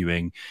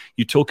arguing,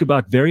 you talk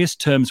about various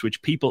terms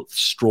which people,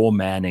 straw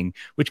manning,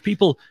 which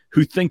people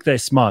who think they're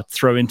smart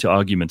throw into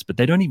arguments, but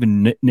they don't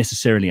even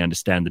necessarily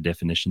understand the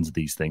definitions of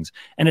these things.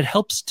 And it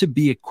helps to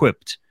be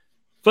equipped,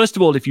 first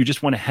of all, if you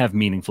just want to have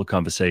meaningful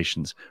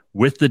conversations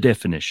with the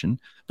definition,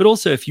 but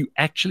also if you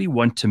actually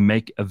want to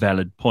make a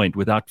valid point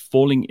without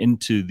falling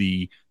into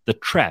the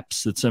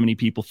traps that so many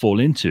people fall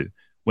into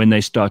when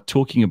they start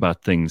talking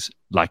about things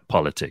like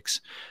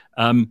politics.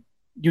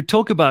 You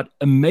talk about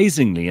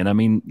amazingly, and I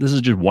mean, this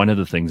is just one of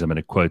the things I'm going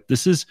to quote.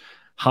 This is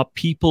how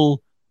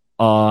people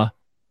are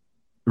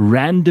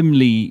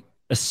randomly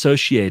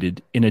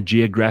associated in a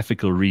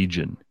geographical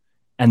region.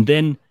 And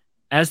then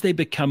as they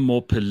become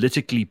more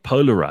politically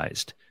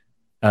polarized,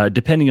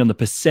 depending on the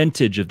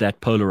percentage of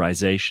that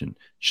polarization,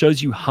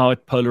 shows you how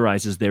it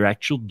polarizes their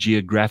actual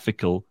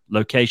geographical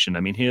location.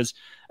 I mean, here's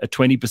a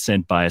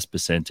 20% bias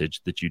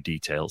percentage that you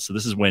detail. So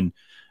this is when,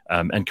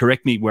 and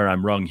correct me where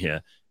I'm wrong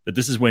here, but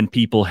this is when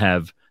people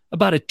have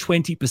about a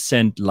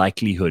 20%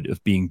 likelihood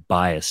of being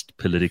biased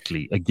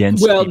politically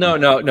against. Well,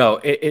 people. no.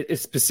 It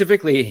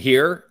specifically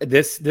here,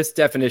 this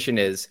definition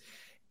is,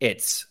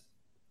 it's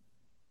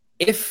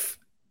if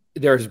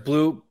there's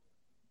blue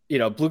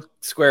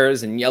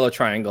squares and yellow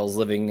triangles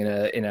living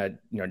in a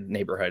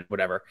neighborhood,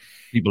 whatever,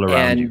 people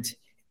around you.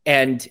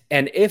 And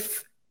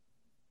if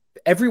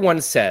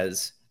everyone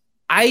says,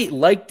 I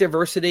like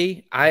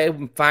diversity,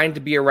 I'm fine to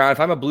be around. If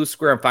I'm a blue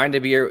square, I'm fine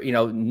to be,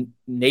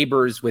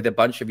 neighbors with a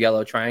bunch of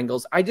yellow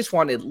triangles. I just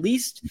want at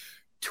least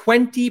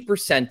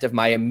 20% of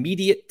my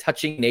immediate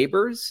touching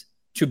neighbors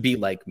to be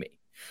like me.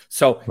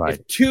 So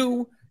if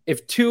two,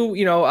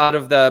 out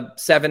of the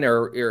 7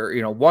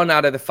 or 1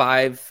 out of the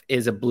 5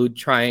 is a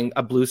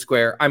blue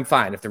square, I'm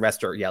fine if the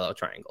rest are yellow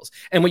triangles.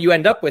 And what you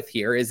end up with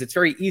here is it's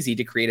very easy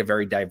to create a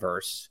very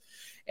diverse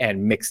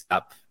and mixed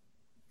up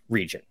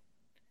region.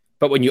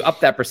 But when you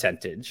up that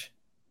percentage,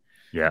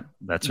 yeah,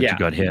 that's what you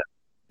got here.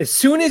 As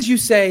soon as you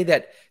say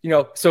that,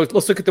 so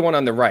let's look at the one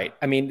on the right.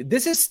 I mean,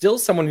 this is still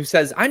someone who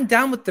says, I'm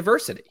down with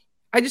diversity.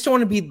 I just don't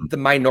want to be the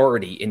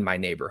minority in my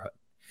neighborhood.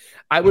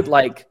 I would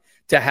like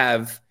to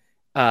have,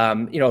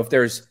 if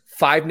there's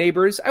 5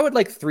 neighbors, I would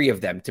like 3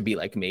 of them to be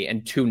like me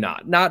and 2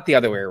 not the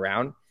other way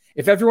around.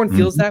 If everyone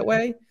feels that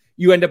way,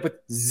 you end up with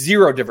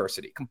 0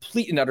 diversity,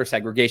 complete and utter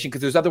segregation,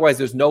 because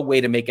there's no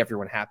way to make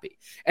everyone happy.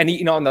 And,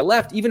 on the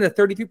left, even at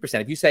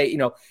 33%, if you say,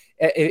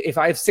 if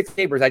I have 6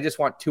 neighbors, I just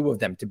want 2 of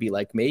them to be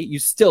like me,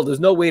 there's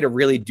no way to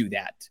really do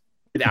that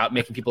without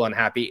making people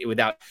unhappy,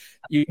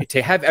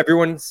 to have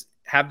everyone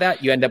have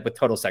that, you end up with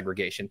total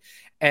segregation.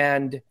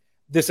 And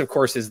this, of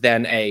course, is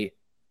then a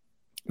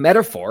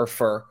metaphor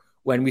for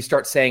when we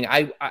start saying,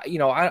 I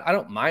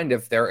don't mind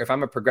if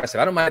I'm a progressive,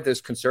 I don't mind if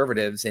there's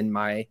conservatives in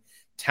my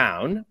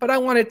town, but I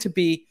want it to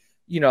be,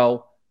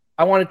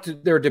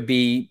 there to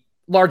be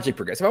largely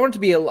progressive. I want it to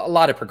be a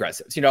lot of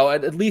progressives,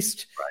 at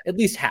least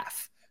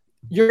half.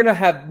 You're going to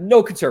have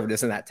no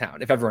conservatives in that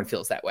town if everyone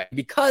feels that way,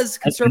 because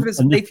conservatives,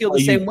 if they feel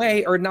the same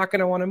way, are not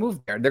going to want to move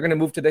there. They're going to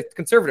move to the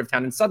conservative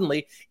town. And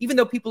suddenly, even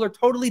though people are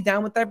totally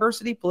down with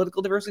diversity,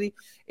 political diversity,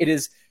 it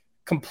is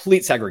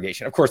complete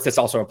segregation. Of course, this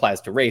also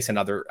applies to race and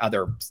other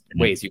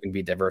ways you can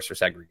be diverse or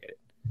segregated.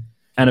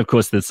 And of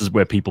course, this is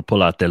where people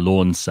pull out their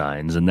lawn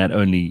signs, and that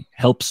only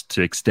helps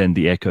to extend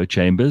the echo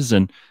chambers.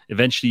 And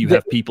eventually you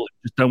have people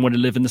who just don't want to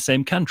live in the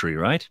same country,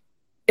 right?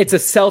 It's a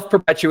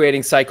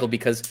self-perpetuating cycle,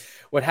 because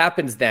what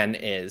happens then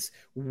is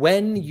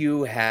when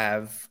you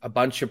have a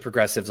bunch of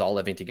progressives all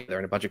living together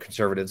and a bunch of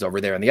conservatives over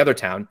there in the other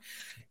town,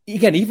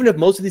 again, even if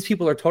most of these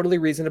people are totally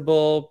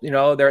reasonable,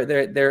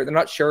 they're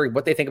not sure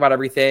what they think about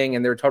everything,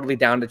 and they're totally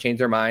down to change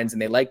their minds,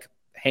 and they like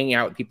hanging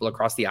out with people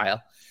across the aisle,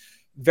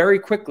 very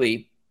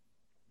quickly,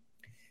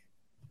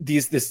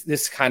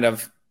 this kind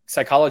of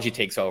psychology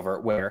takes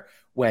over,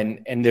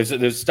 and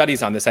there's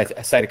studies on this.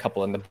 I cite a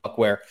couple in the book,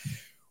 where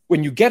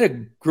when you get a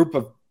group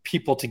of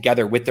people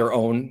together with their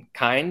own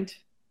kind,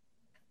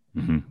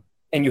 and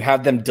you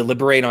have them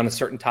deliberate on a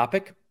certain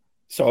topic,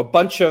 so a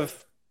bunch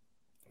of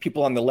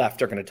people on the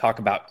left are going to talk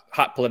about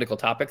hot political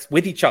topics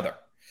with each other,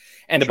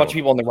 and a bunch of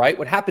people on the right,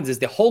 what happens is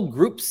the whole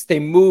groups, they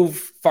move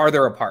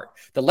farther apart.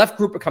 The left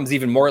group becomes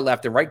even more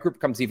left, the right group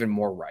becomes even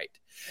more right.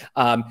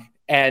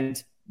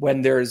 And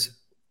when there's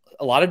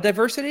a lot of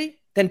diversity,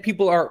 then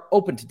people are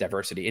open to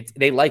diversity.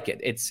 They like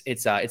it.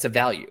 It's a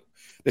value.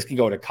 This can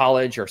go to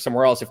college or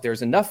somewhere else. If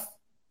there's enough,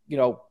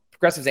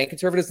 progressives and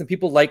conservatives, then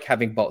people like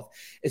having both.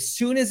 As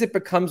soon as it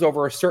becomes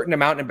over a certain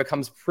amount and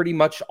becomes pretty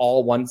much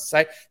all one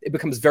side, it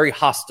becomes very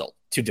hostile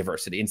to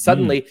diversity. And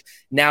suddenly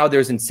now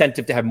there's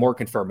incentive to have more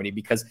conformity,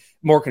 because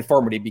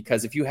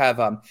if you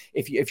have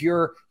if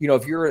you're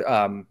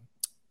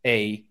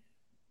a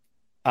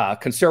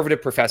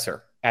conservative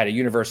professor at a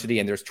university,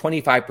 and there's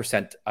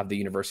 25% of the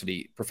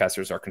university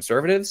professors are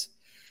conservatives,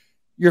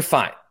 you're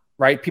fine,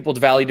 right? People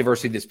value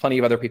diversity. There's plenty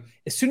of other people.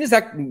 As soon as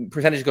that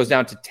percentage goes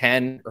down to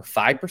 10 or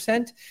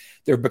 5%,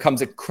 there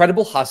becomes a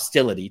credible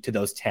hostility to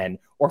those 10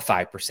 or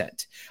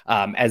 5%.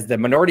 As the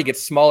minority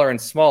gets smaller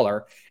and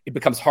smaller, it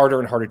becomes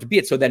harder and harder to be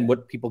it. So then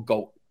what people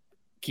go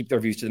keep their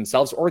views to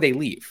themselves, or they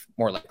leave,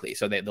 more likely.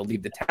 So they'll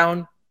leave the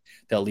town,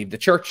 they'll leave the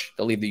church,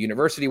 they'll leave the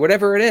university,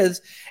 whatever it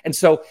is. And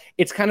so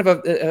it's kind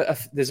of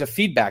there's a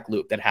feedback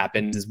loop that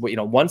happens.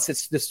 Once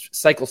this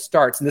cycle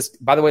starts, and this,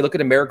 by the way, look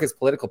at America's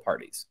political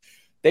parties.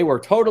 They were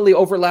totally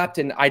overlapped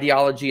in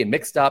ideology and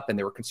mixed up, and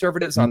there were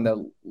conservatives in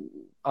the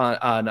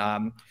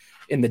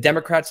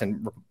Democrats,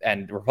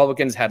 and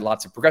Republicans had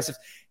lots of progressives.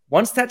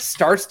 Once that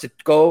starts to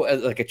go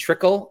like a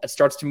trickle, it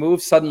starts to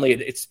move, suddenly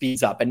it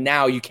speeds up. And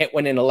now you can't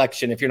win an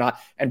election if you're not,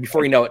 and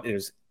before you know it,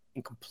 there's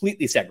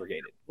completely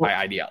segregated by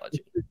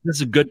ideology. This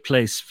is a good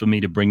place for me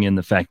to bring in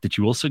the fact that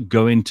you also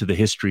go into the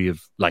history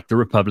of like the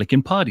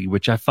Republican Party,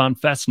 which I found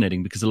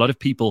fascinating, because a lot of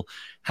people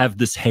have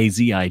this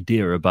hazy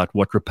idea about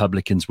what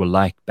Republicans were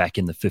like back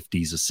in the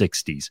 50s or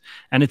 60s.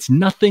 And it's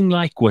nothing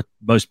like what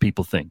most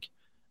people think.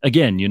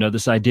 Again,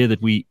 this idea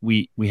that we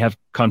have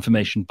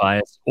confirmation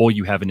bias, or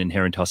you have an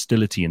inherent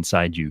hostility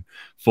inside you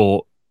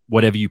for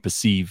whatever you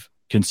perceive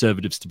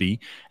conservatives to be.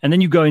 And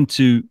then you go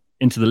into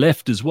the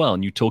left as well,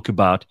 and you talk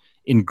about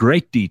in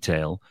great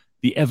detail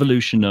the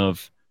evolution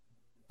of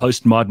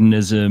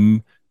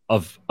postmodernism,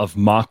 of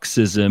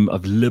Marxism,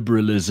 of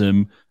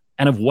liberalism,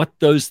 and of what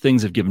those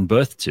things have given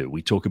birth to.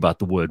 We talk about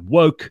the word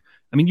woke.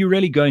 I mean, you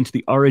really go into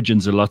the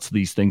origins of lots of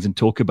these things and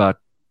talk about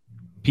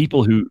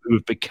people who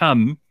have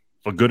become,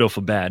 for good or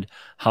for bad,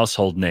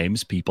 household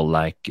names, people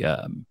like,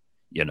 Robin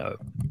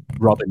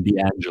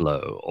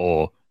DiAngelo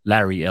or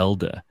Larry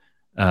Elder.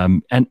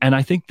 And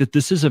I think that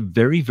this is a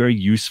very, very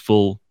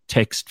useful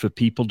text for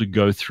people to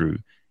go through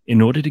in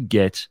order to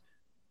get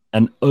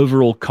an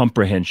overall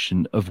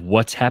comprehension of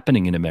what's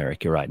happening in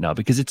America right now,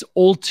 because it's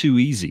all too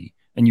easy.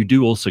 And you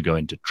do also go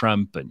into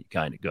Trump, and you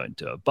kind of go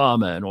into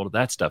Obama and all of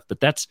that stuff.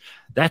 But that's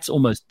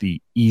almost the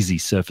easy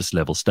surface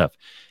level stuff.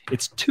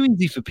 It's too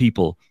easy for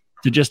people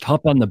to just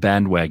hop on the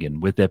bandwagon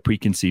with their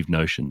preconceived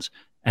notions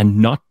and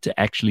not to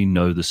actually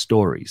know the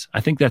stories.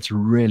 I think that's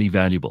really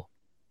valuable.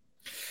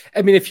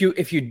 I mean,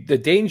 the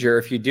danger,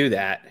 if you do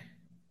that,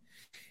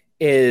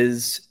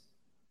 is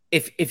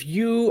if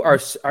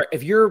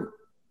you're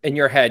in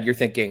your head, you're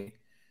thinking,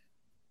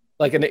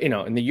 like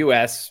in the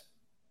US,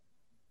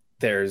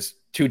 there's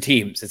two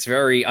teams. It's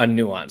very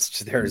unnuanced.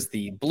 There's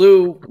the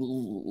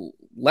blue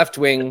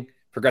left-wing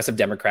progressive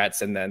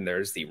Democrats, and then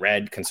there's the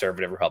red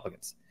conservative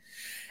Republicans.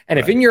 And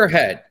if in your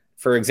head,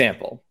 for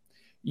example,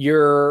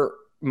 your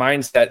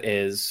mindset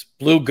is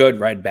blue good,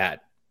 red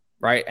bad,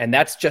 right? And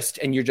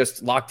you're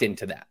just locked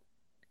into that.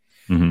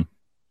 Mm-hmm.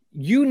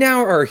 You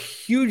now are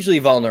hugely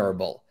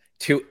vulnerable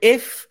to,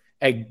 if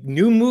a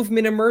new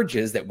movement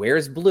emerges that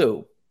wears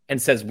blue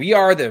and says we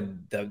are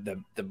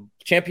the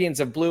champions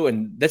of blue,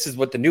 and this is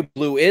what the new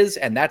blue is,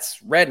 and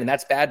that's red and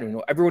that's bad,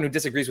 and everyone who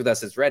disagrees with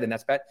us is red and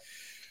that's bad,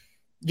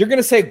 you're going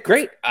to say,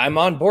 great, I'm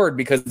on board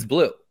because it's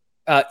blue.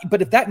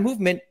 But if that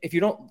movement,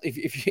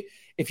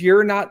 if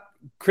you're not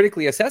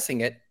critically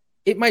assessing it,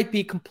 it might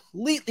be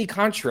completely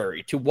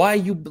contrary to why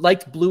you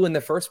liked blue in the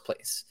first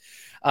place.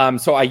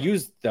 So I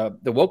use the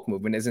woke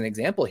movement as an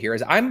example here.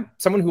 As I'm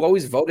someone who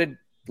always voted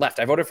left.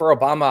 I voted for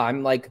Obama.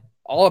 I'm like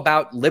all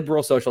about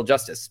liberal social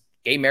justice,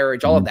 gay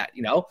marriage, all of that,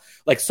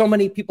 like so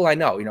many people I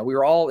know, we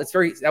were all,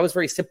 that was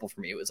very simple for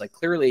me. It was like,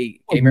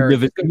 clearly gay marriage. You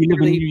live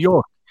in New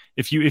York.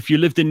 If you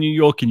lived in New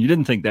York and you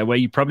didn't think that way,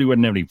 you probably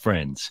wouldn't have any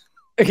friends.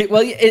 Okay,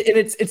 well,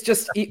 it's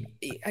just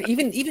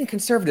even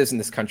conservatives in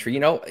this country,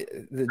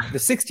 the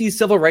 60s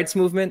civil rights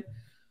movement,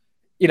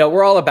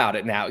 we're all about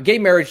it now. Gay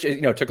marriage,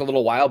 took a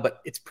little while,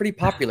 but it's pretty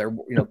popular,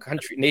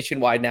 country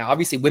nationwide now.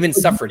 Obviously, women's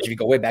suffrage, if you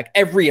go way back,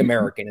 every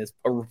American is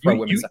pro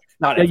women's suffrage.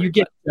 Not every,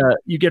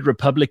 you get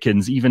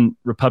Republicans, even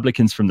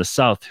Republicans from the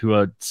South, who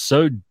are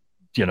so,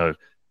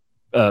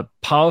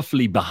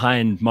 powerfully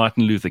behind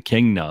Martin Luther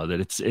King now that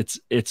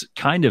it's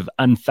kind of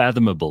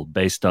unfathomable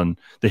based on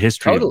the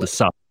history of the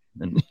South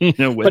and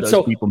where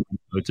those people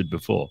voted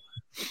before.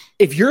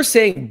 If you're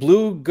saying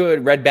blue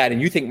good, red bad,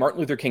 and you think Martin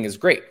Luther King is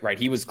great, right?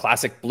 He was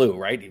classic blue,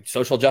 right?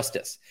 Social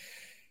justice.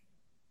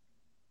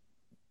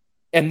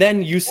 And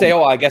then you say,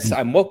 oh, I guess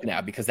I'm woke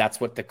now because that's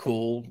what the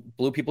cool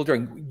blue people are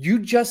doing. You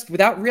just,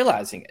 without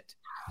realizing it,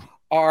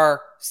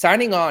 are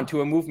signing on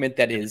to a movement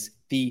that is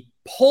the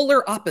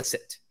polar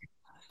opposite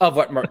of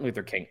what Martin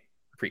Luther King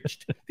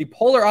preached. The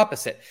polar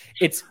opposite.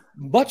 It's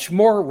much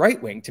more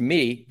right-wing to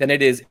me than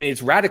it is.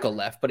 It's radical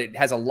left, but it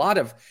has a lot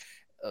of,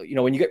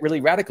 when you get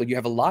really radical, you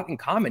have a lot in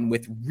common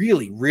with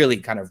really, really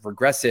kind of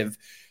regressive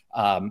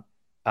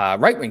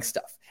right-wing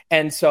stuff.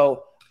 And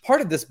so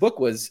part of this book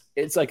was,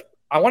 it's like,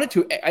 I wanted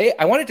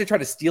to try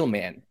to steel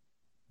man,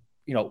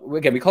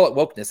 again, we call it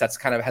wokeness. That's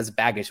kind of has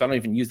baggage. So I don't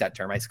even use that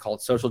term. I call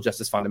it social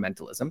justice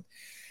fundamentalism.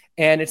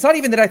 And it's not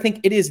even that I think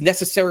it is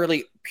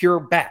necessarily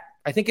pure bad.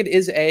 I think it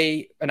is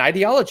an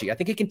ideology. I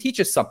think it can teach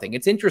us something.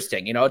 It's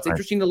interesting. It's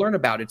interesting to learn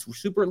about. It's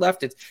super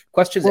left. It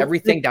questions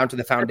everything down to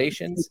the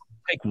foundations.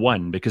 Take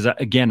one, because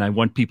again, I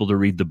want people to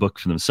read the book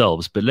for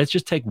themselves, but let's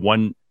just take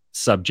one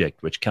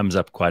subject, which comes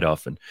up quite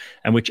often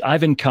and which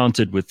I've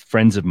encountered with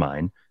friends of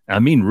mine. I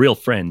mean, real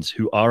friends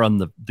who are on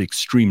the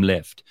extreme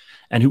left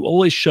and who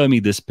always show me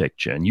this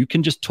picture. And you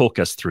can just talk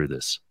us through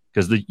this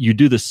because you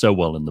do this so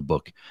well in the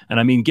book. And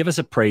I mean, give us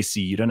a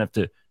précis. You don't have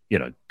to,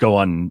 go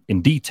on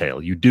in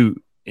detail. You do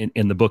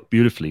in the book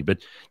beautifully, but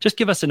just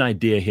give us an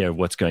idea here of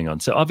what's going on.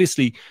 So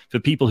obviously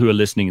for people who are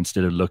listening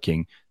instead of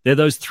looking, there are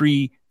those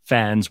three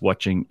fans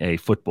watching a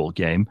football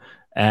game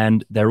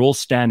and they're all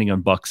standing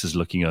on boxes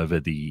looking over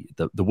the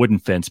wooden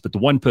fence, but the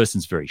one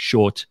person's very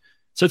short.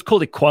 So it's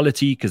called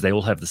equality because they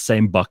all have the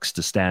same box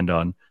to stand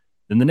on.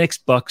 Then the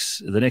next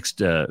box, the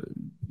next,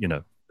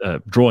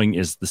 drawing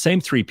is the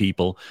same three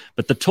people,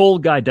 but the tall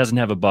guy doesn't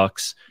have a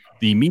box.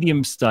 The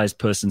medium-sized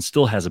person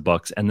still has a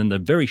box, and then the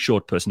very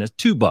short person has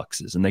two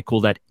boxes, and they call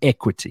that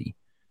equity.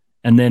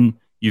 And then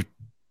you've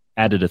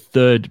added a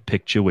third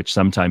picture, which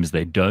sometimes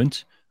they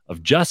don't,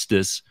 of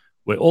justice,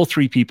 where all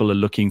three people are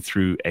looking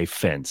through a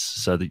fence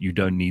so that you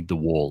don't need the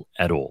wall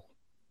at all.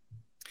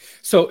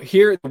 So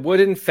here, the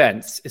wooden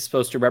fence is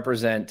supposed to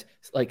represent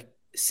like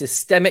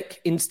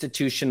systemic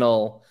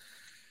institutional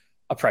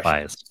oppression.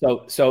 Bias.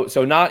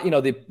 So not,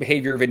 the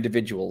behavior of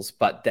individuals,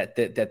 but that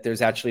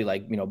there's actually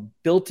like,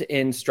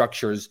 built-in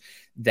structures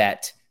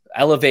that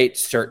elevate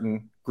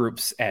certain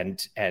groups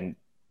and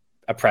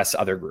oppress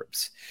other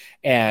groups.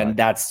 And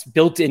that's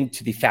built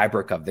into the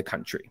fabric of the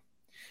country.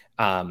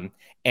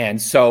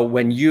 And so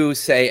when you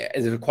say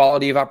there's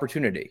equality of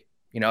opportunity,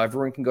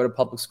 everyone can go to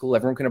public school,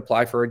 everyone can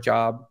apply for a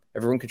job,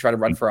 everyone can try to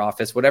run for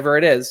office, whatever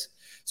it is,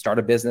 start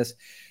a business.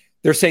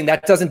 They're saying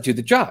that doesn't do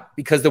the job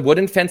because the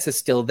wooden fence is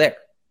still there.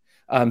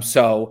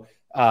 So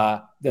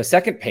the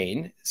second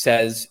pane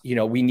says,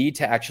 we need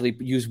to actually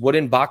use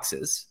wooden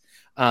boxes.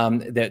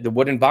 The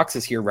wooden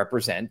boxes here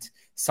represent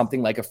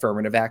something like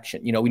affirmative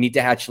action. We need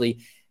to actually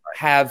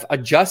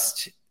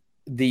adjust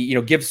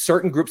give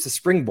certain groups a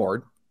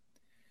springboard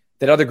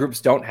that other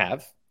groups don't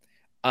have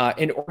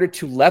in order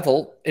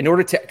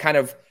to kind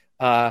of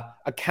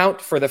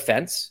account for the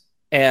fence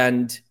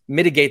and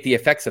mitigate the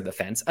effects of the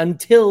fence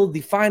until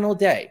the final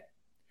day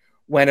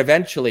when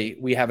eventually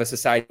we have a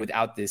society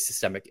without this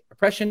systemic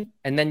oppression,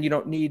 and then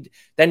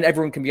then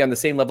everyone can be on the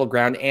same level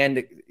ground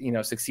and,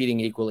 succeeding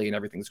equally, and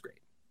everything's great.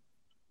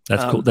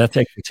 That's cool. That's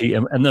equity.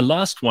 And the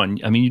last one,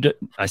 I mean,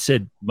 I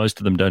said most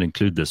of them don't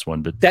include this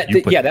one, but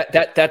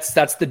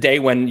that's the day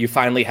when you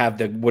finally have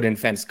the wooden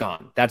fence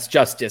gone. That's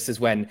justice, is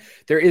when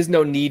there is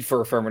no need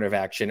for affirmative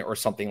action or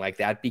something like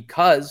that,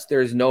 because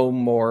there's no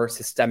more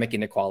systemic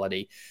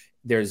inequality.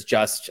 There's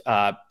just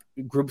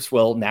groups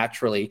will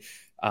naturally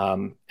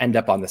end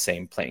up on the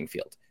same playing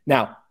field.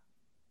 Now,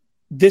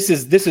 this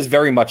is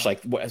very much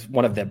like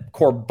one of the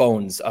core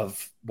bones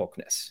of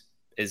wokeness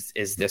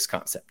is this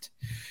concept.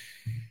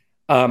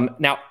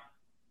 Now,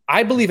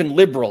 I believe in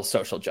liberal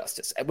social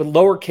justice with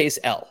lowercase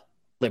l,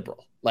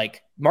 liberal,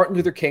 like Martin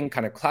Luther King,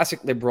 kind of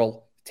classic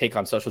liberal take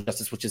on social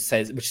justice, which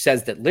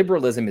says that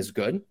liberalism is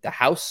good. The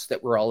house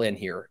that we're all in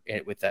here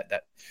with that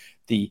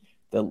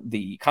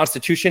the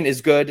Constitution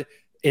is good.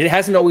 We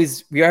haven't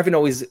always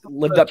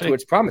lived up to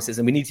its promises,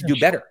 and we need to do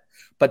better.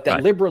 But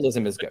that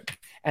liberalism is good,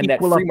 and that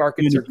free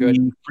markets are good.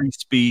 Free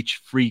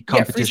speech, free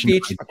competition, free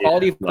speech,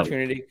 equality of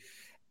opportunity,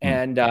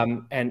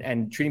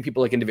 and treating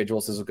people like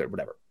individuals is good.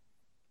 Whatever.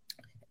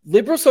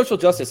 Liberal social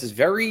justice is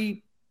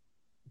very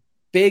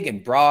big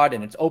and broad,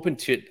 and it's open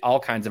to all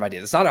kinds of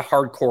ideas. It's not a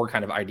hardcore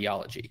kind of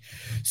ideology.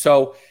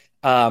 So,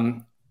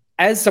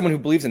 as someone who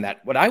believes in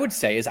that, what I would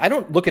say is I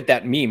don't look at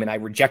that meme and I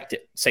reject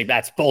it. Say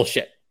that's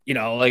bullshit.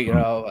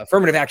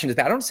 Affirmative action is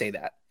bad. I don't say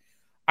that.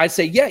 I'd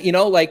say,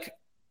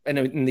 and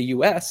in the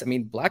U.S., I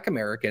mean, Black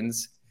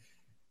Americans,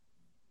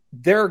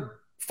 they're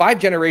 5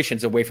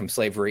 generations away from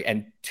slavery,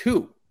 and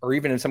 2, or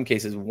even in some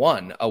cases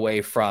 1,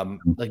 away from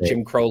like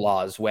Jim Crow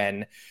laws,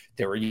 when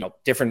there were,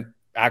 different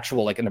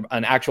actual, like an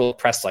actual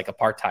oppressed, like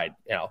apartheid,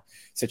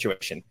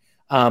 situation.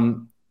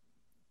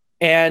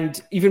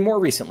 And even more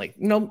recently,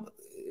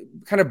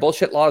 kind of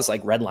bullshit laws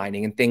like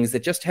redlining and things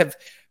that just have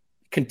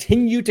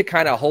continued to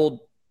kind of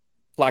hold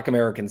Black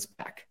Americans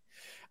back.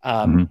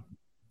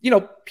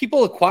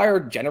 People acquire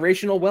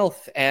generational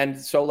wealth. And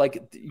so like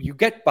you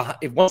get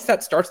behind, once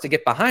that starts to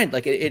get behind,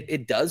 like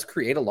it does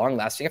create a long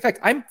lasting effect.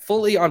 I'm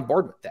fully on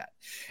board with that.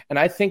 And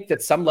I think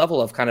that some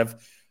level of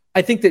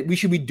I think that we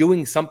should be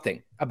doing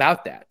something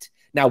about that.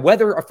 Now,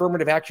 whether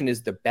affirmative action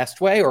is the best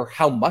way or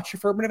how much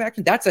affirmative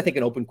action, that's, I think,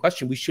 an open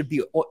question we should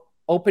be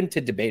open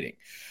to debating.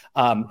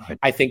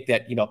 I think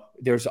that,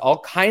 there's all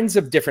kinds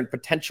of different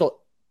potential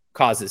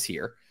causes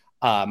here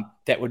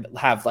that would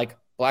have like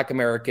Black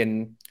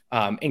American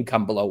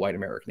income below white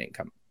American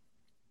income.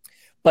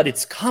 But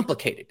it's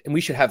complicated, and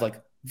we should have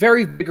like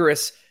very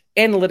vigorous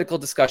analytical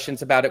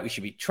discussions about it. We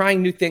should be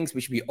trying new things. We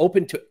should be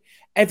open to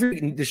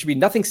there should be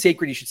nothing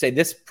sacred. You should say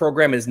this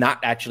program is not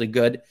actually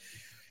good.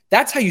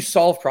 That's how you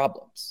solve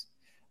problems.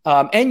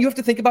 And you have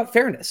to think about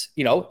fairness.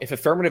 If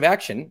affirmative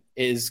action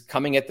is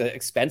coming at the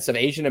expense of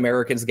Asian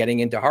Americans getting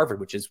into Harvard,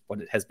 which is what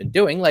it has been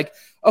doing, like,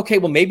 okay,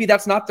 well, maybe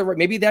that's not the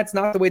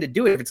way to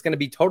do it if it's going to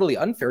be totally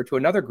unfair to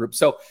another group.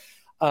 So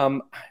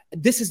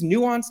this is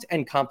nuanced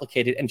and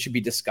complicated and should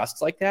be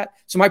discussed like that.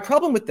 So my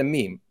problem with the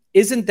meme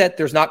isn't that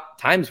there's not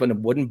times when a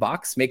wooden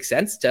box makes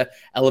sense to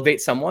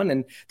elevate someone,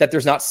 and that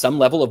there's not some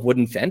level of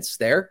wooden fence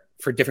there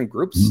for different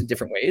groups in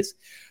different ways.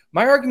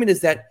 My argument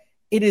is that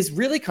it is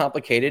really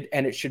complicated,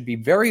 and it should be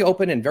very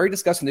open and very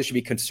discussed. And there should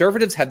be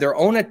conservatives have their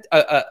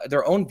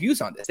own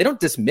views on this. They don't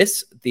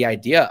dismiss the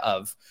idea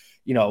of,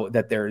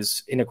 that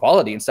there's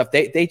inequality and stuff.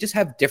 They just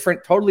have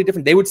totally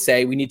different. They would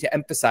say we need to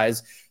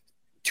emphasize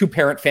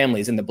 2-parent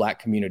families in the Black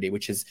community,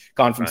 which has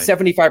gone from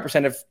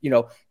 75%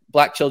 of,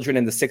 Black children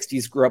in the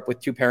 60s grew up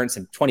with 2 parents,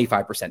 and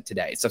 25%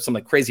 today. So some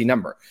like crazy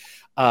number.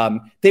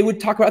 They would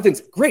talk about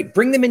things. Great.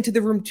 Bring them into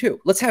the room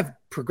too. Let's have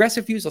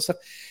progressive views on stuff.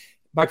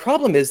 My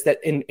problem is that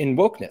in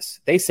wokeness,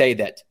 they say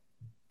that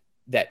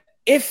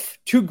if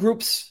 2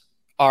 groups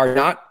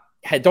don't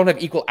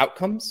have equal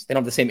outcomes, they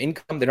don't have the same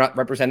income, they're not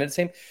represented the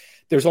same,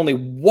 there's only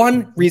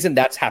one reason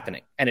that's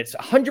happening, and it's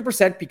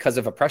 100% because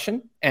of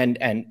oppression and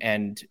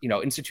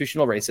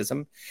institutional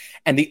racism.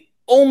 And the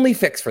only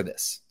fix for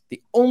this,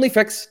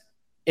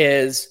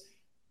 is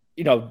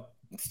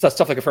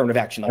stuff like affirmative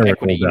action, like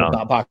equity,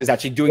 is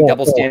actually doing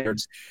double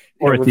standards,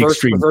 or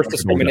reverse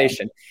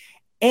discrimination.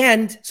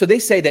 And so they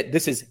say that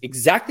this is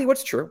exactly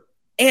what's true.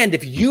 And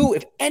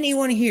if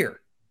anyone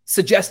here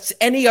suggests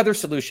any other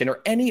solution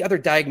or any other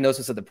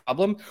diagnosis of the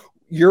problem,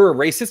 you're a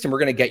racist and we're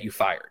going to get you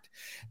fired.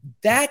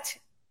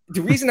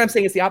 The reason I'm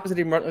saying it's the opposite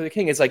of Martin Luther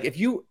King is like,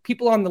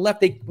 people on the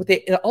left, what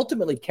they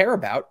ultimately care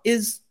about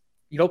is,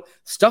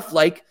 stuff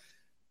like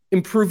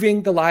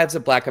improving the lives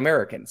of Black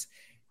Americans.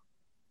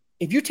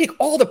 If you take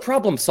all the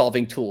problem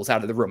solving tools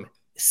out of the room,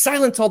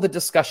 silence all the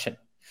discussion,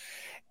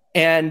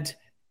 and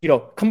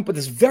come up with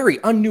this very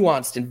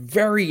unnuanced and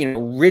very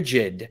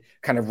rigid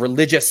kind of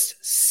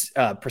religious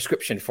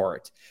prescription for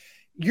it,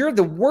 you're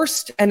the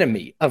worst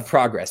enemy of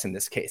progress in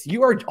this case.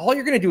 All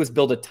you're going to do is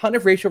build a ton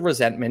of racial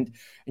resentment,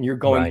 and you're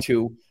going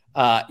to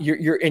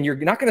you're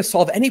not going to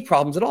solve any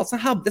problems at all.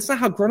 That's not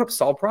how grown-ups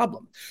solve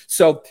problems.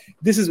 So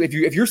this is if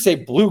you're say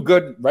blue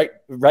good, right,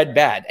 red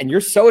bad, and you're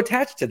so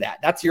attached to that,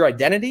 that's your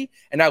identity.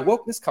 And now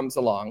wokeness comes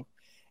along,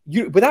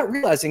 without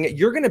realizing it,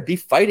 you're going to be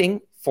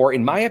fighting for,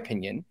 in my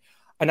opinion,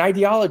 an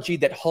ideology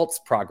that halts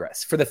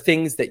progress for the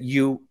things that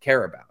you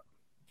care about.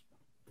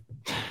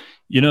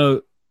 You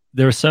know,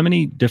 there are so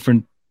many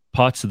different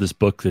parts of this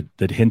book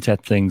that hint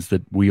at things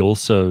that we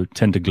also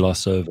tend to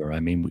gloss over. I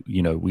mean,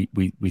 you know,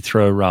 we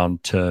throw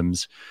around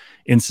terms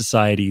in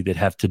society that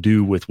have to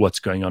do with what's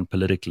going on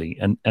politically.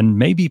 And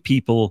maybe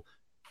people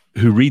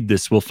who read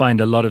this will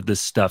find a lot of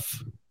this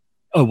stuff,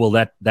 oh,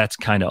 well, that's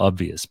kind of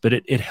obvious. But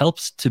it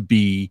helps to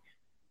be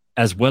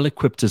as well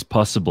equipped as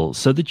possible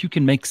so that you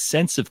can make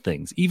sense of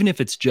things, even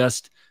if it's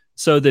just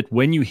so that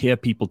when you hear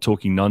people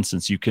talking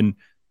nonsense, you can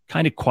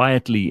kind of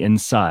quietly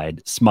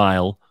inside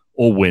smile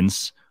or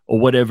wince or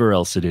whatever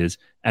else it is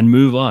and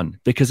move on.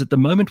 Because at the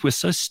moment we're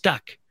so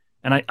stuck.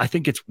 And I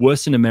think it's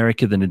worse in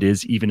America than it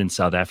is even in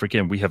South Africa.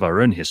 And we have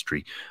our own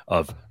history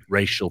of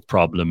racial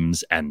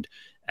problems and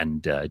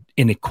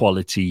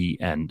inequality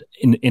and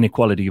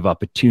inequality of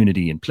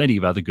opportunity and plenty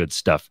of other good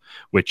stuff,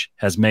 which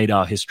has made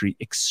our history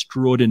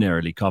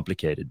extraordinarily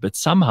complicated. But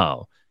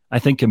somehow, I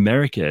think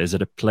America is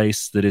at a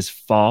place that is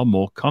far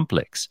more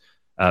complex.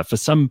 For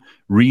some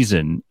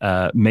reason,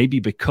 maybe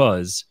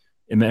because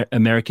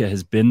America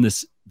has been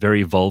this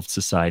very evolved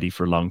society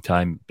for a long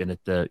time, been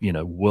at the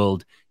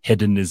world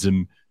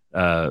hedonism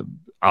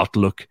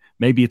outlook.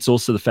 Maybe it's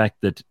also the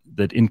fact that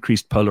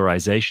increased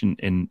polarization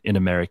in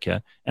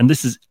America, and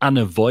this is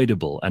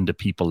unavoidable under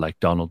people like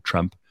Donald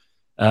Trump,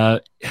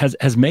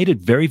 has made it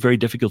very, very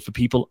difficult for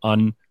people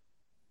on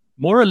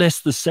more or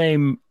less the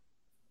same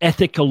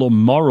ethical or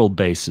moral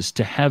basis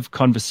to have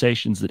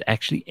conversations that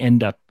actually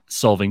end up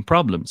solving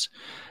problems.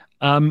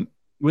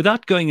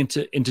 Without going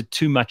into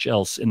too much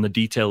else in the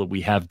detail that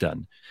we have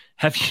done,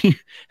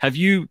 have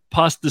you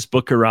passed this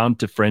book around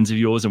to friends of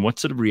yours, and what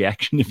sort of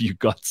reaction have you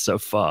got so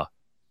far?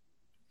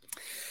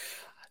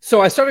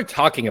 So I started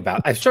writing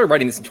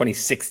this in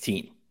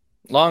 2016,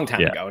 long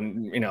time ago,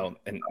 and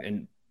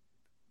and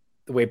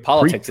the way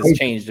politics has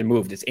changed and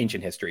moved is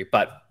ancient history.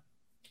 But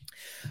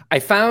I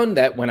found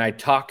that when I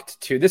talked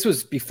to, this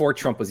was before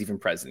Trump was even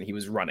president, he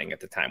was running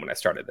at the time when I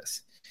started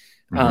this,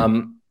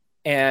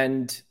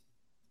 and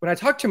when I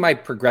talked to my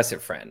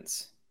progressive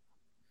friends,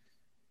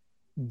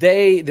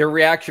 their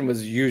reaction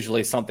was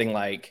usually something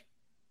like,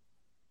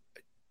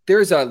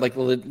 "There's a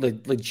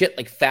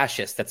legit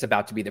fascist that's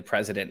about to be the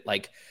president,"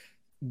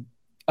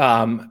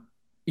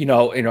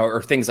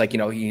 or things like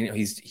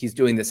he's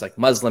doing this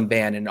Muslim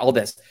ban and all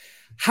this.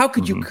 How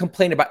could you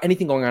complain about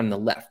anything going on the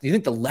left? Do you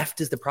think the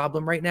left is the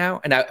problem right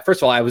now? And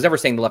first of all, I was never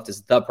saying the left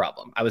is the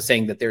problem. I was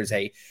saying that there's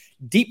a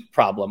deep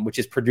problem which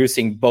is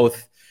producing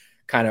both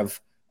kind of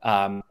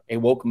a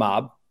woke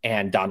mob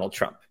and Donald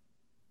Trump,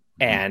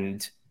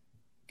 and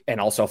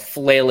also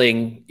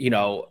flailing,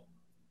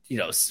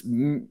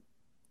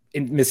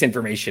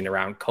 misinformation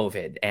around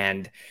COVID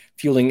and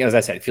fueling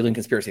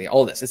conspiracy,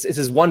 all of this. This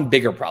is one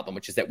bigger problem,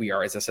 which is that we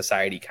are as a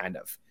society kind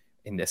of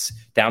in this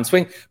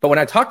downswing. But when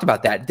I talked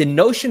about that, the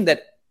notion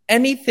that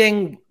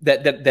anything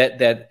that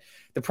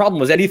the problem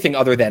was anything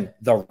other than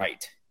the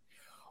right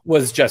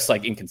was just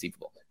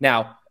inconceivable.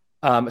 Now,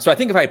 so I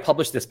think if I had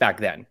published this back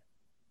then,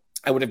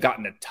 I would have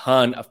gotten a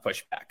ton of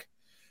pushback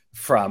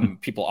from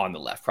people on the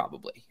left,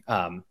 probably.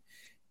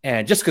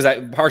 And just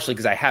partially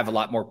because I have a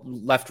lot more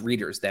left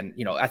readers than,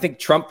 I think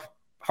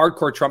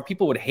hardcore Trump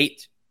people would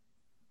hate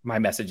my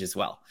message as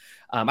well.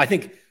 I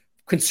think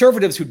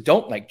conservatives who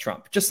don't like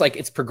Trump, just like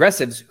it's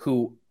progressives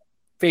who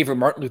favor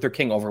Martin Luther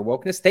King over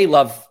wokeness, they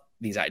love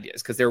these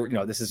ideas because they're,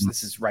 this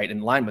is right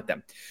in line with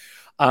them.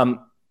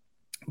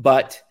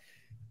 But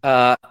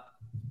the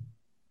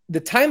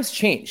times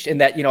changed in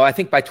that, I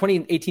think by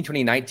 2018,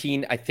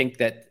 2019, I think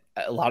that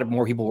a lot of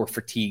more people were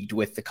fatigued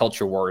with the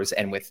culture wars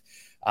and with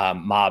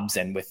mobs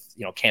and with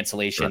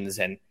cancellations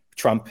and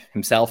Trump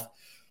himself,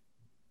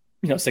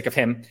 sick of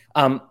him.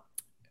 And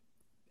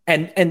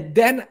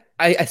then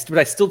I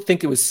still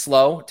think it was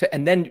slow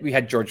and then we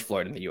had George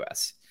Floyd in the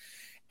U.S.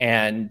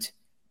 and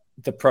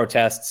the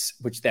protests,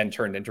 which then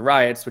turned into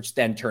riots, which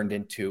then turned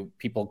into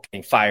people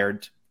getting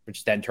fired,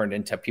 which then turned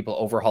into people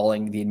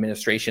overhauling the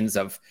administrations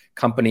of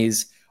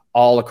companies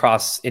all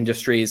across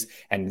industries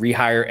and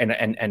rehire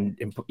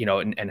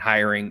and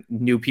hiring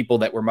new people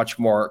that were much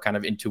more kind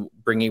of into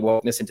bringing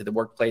wokeness into the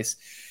workplace.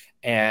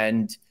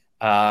 And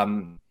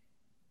a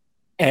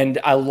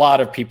lot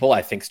of people,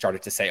 I think,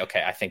 started to say,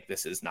 okay, I think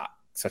this is not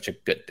such a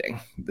good thing.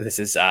 This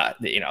is,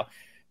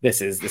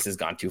 this has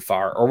gone too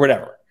far or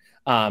whatever.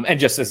 And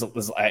just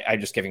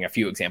I'm just giving a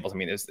few examples. I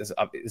mean,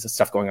 there's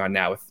stuff going on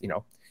now with,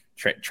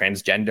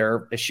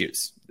 transgender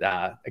issues.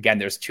 Again,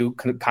 there's two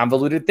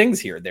convoluted things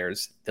here.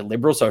 There's the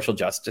liberal social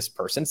justice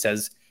person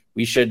says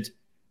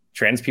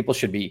trans people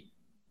should be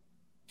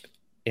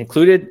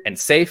included and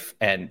safe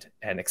and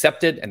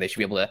accepted, and they should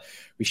be able to.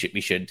 We should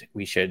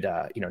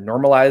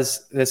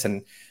normalize this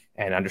and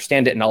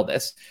understand it and all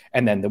this.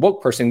 And then the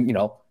woke person,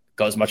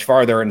 goes much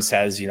farther and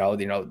says,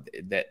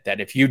 that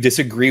if you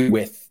disagree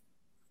with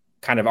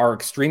kind of our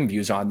extreme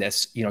views on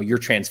this, you're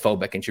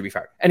transphobic and should be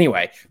fired.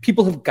 Anyway,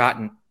 people have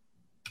gotten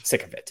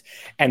sick of it.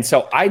 And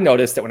so I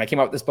noticed that when I came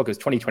out with this book, it was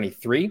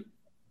 2023.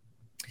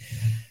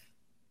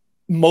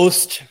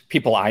 most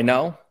people I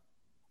know,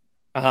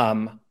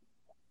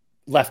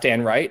 left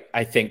and right,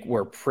 I think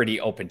were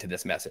pretty open to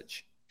this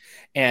message.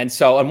 And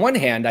so on one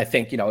hand, I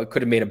think, it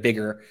could have made a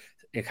bigger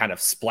kind of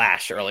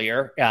splash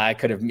earlier. It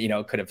could have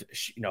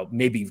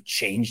maybe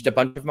changed a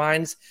bunch of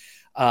minds.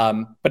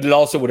 But it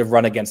also would have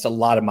run against a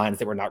lot of minds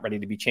that were not ready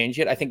to be changed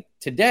yet. I think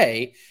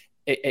today,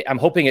 I'm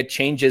hoping it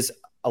changes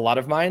a lot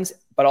of minds,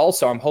 but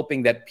also I'm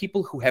hoping that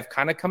people who have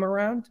kind of come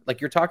around,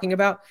 like you're talking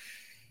about,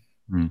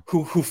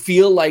 who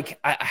feel like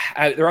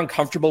they're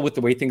uncomfortable with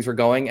the way things are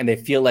going, and they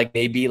feel like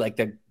maybe like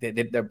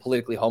they're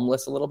politically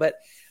homeless a little bit.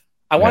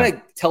 I want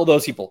to tell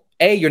those people,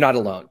 A, you're not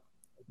alone.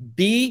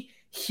 B,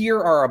 here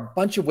are a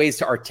bunch of ways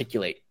to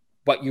articulate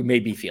what you may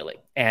be feeling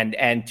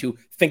and to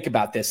think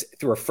about this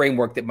through a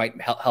framework that might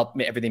help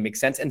everything make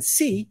sense. And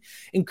C,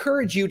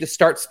 encourage you to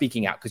start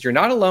speaking out, because you're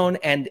not alone.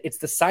 And it's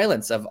the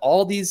silence of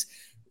all these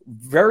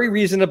very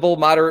reasonable,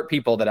 moderate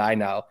people that I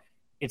know.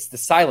 It's the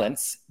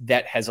silence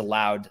that has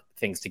allowed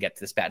things to get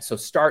this bad. So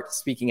start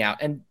speaking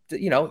out, and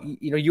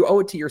you owe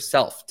it to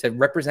yourself to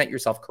represent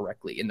yourself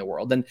correctly in the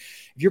world. And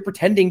if you're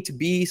pretending to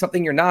be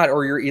something you're not,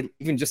 or you're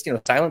even just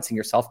silencing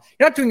yourself,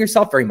 you're not doing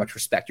yourself very much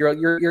respect.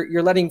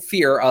 You're letting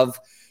fear of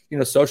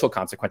social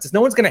consequences.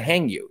 No one's going to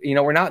hang you. It's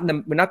not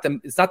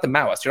the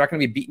Maoists. You're not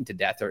going to be beaten to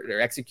death or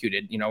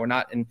executed. We're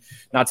not in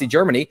Nazi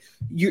Germany.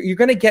 You're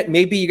going to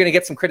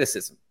get some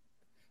criticism.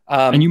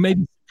 And you may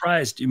be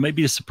surprised. You may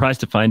be surprised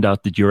to find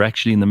out that you're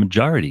actually in the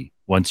majority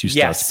once you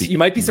start speaking. You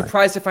might be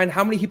surprised to find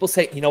how many people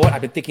say, you know what,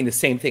 I've been thinking the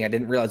same thing. I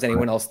didn't realize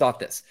anyone else thought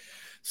this.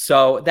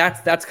 So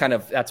that's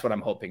what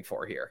I'm hoping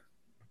for here.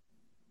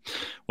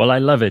 Well, I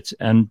love it.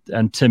 And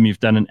Tim, you've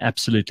done an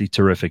absolutely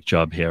terrific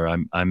job here.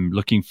 I'm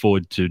looking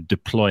forward to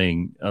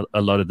deploying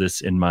a lot of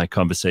this in my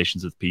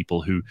conversations with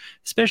people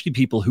especially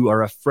people who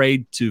are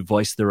afraid to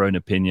voice their own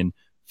opinion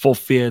for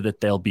fear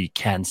that they'll be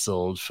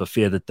canceled, for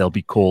fear that they'll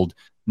be called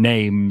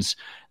names,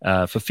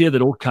 for fear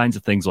that all kinds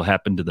of things will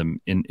happen to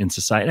them in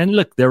society. And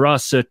look, there are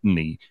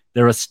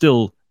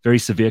still very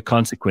severe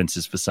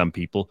consequences for some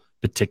people,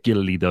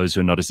 particularly those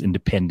who are not as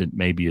independent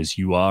maybe as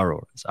you are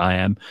or as I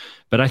am.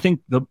 But I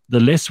think the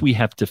less we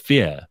have to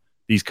fear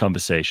these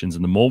conversations,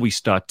 and the more we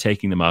start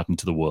taking them out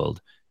into the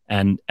world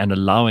and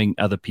allowing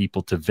other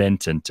people to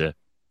vent and to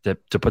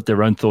put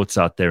their own thoughts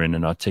out there in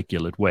an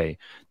articulate way,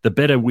 the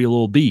better we'll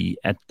all be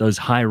at those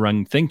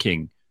high-rung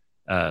thinking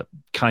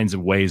kinds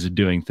of ways of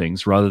doing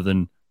things, rather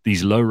than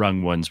these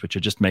low-rung ones, which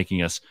are just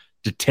making us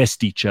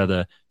detest each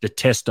other,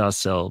 detest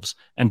ourselves,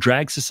 and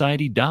drag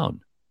society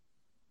down.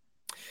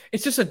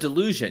 It's just a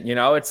delusion,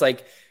 It's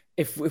like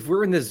if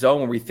we're in this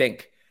zone where we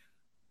think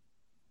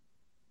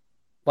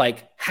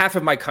like half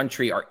of my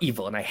country are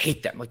evil and I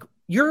hate them, like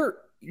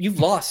you've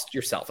lost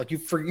yourself, like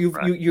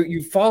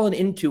you've fallen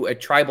into a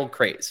tribal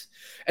craze.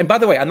 And by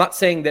the way, I'm not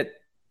saying that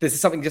this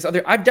is something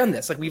I've done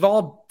this. Like we've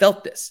all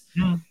felt this.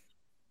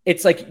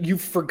 It's like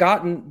you've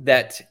forgotten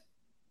that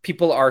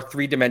people are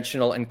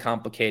three-dimensional and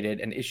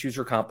complicated, and issues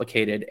are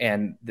complicated,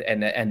 and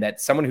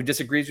that someone who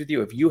disagrees with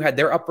you, if you had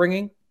their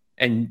upbringing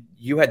and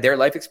you had their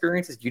life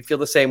experiences, you'd feel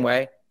the same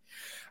way.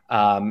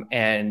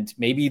 And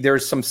maybe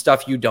there's some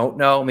stuff you don't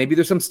know. Maybe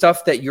there's some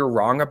stuff that you're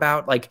wrong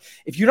about. Like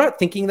if you're not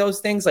thinking those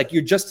things, like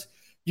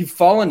you've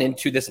fallen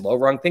into this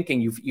low-rung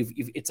thinking.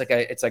 It's like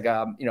as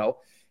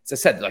I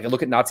said, like I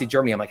look at Nazi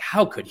Germany, I'm like,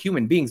 how could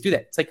human beings do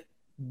that? It's like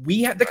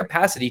we have the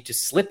capacity to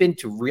slip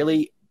into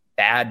really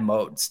bad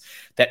modes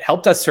that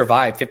helped us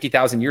survive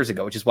 50,000 years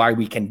ago, which is why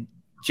we can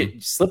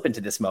slip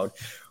into this mode.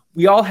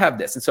 We all have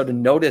this. And so to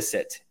notice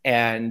it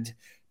and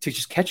to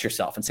just catch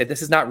yourself and say,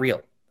 this is not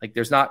real. Like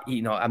there's not,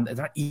 there's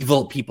not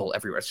evil people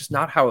everywhere. It's just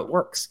not how it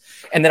works.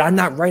 And that I'm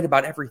not right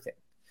about everything.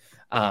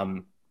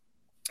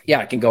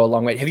 It can go a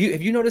long way. Have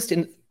you noticed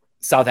in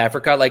South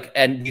Africa, like,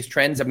 and these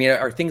trends, I mean,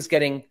 are things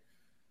getting,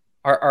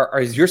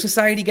 is your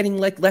society getting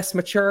like less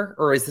mature,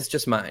 or is this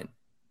just mine?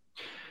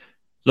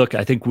 Look,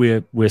 I think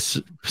we're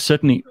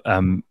certainly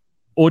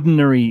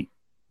ordinary,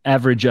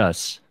 average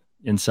us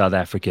in South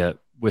Africa.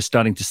 We're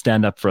starting to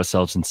stand up for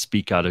ourselves and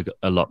speak out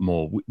a lot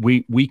more.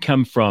 We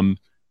come from,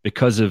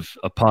 because of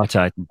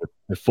apartheid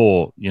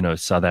before,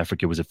 South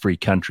Africa was a free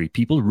country,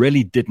 people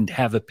really didn't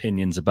have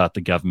opinions about the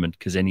government,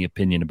 because any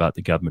opinion about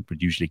the government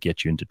would usually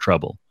get you into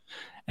trouble.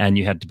 And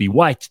you had to be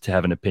white to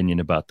have an opinion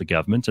about the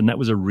government, and that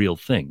was a real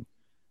thing.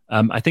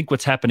 I think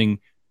what's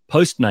happening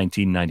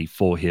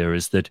post-1994 here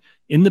is that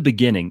in the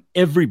beginning,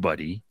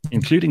 everybody,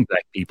 including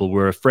black people,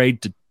 were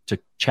afraid to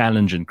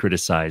challenge and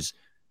criticize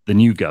the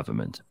new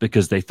government,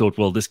 because they thought,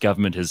 well, this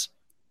government has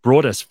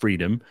brought us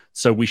freedom,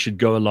 so we should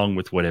go along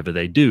with whatever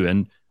they do.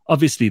 And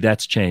obviously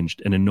that's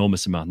changed an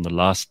enormous amount in the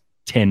last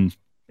 10,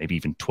 maybe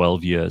even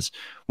 12 years,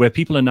 where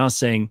people are now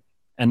saying,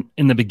 and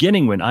in the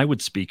beginning when I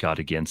would speak out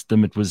against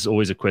them, it was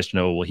always a question,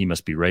 oh, well, he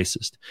must be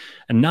racist.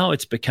 And now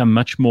it's become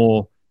much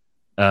more,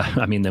 there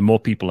are more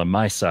people on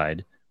my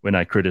side when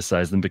I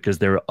criticize them, because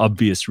there are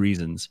obvious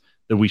reasons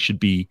that we should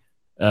be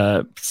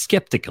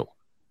skeptical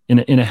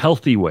in a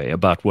healthy way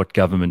about what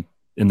government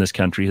in this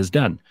country has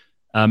done.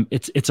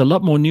 It's a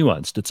lot more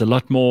nuanced. It's a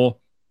lot more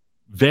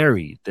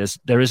varied.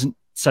 There isn't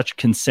such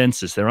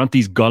consensus. There aren't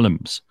these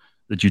golems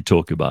that you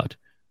talk about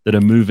that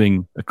are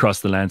moving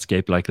across the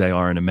landscape like they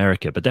are in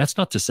America. But that's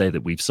not to say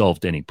that we've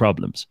solved any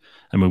problems.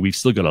 I mean, we've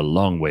still got a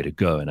long way to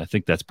go. And I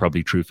think that's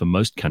probably true for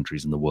most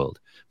countries in the world.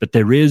 But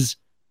there is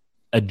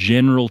a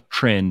general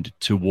trend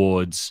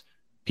towards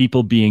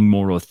people being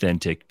more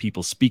authentic,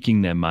 people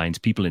speaking their minds,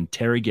 people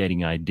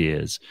interrogating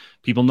ideas,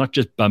 people not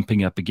just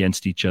bumping up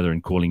against each other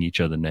and calling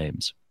each other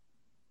names.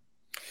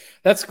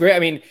 That's great. I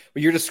mean,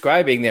 what you're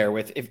describing there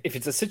with if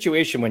it's a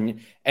situation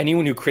when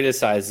anyone who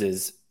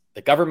criticizes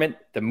the government,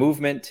 the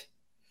movement,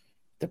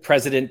 the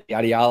president, the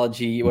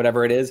ideology,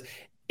 whatever it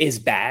is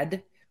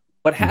bad,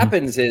 what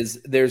happens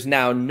is there's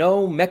now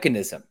no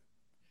mechanism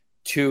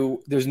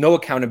there's no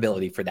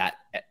accountability for that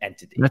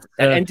entity.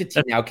 That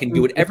entity now can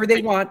do whatever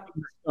they want.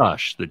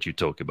 Moustache that you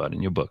talk about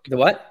in your book. The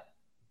what?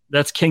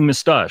 That's King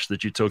Moustache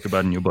that you talk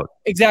about in your book.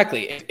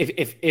 Exactly.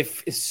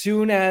 If as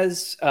soon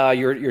as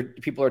your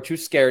people are too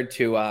scared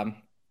to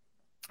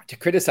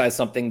criticize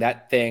something,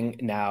 that thing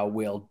now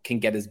can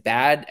get as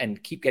bad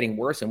and keep getting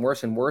worse and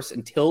worse and worse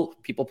until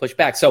people push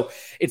back. So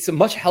it's a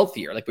much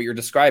healthier, like what you're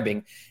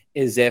describing,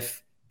 is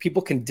if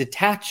people can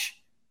detach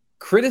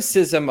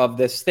criticism of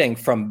this thing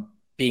from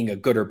being a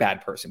good or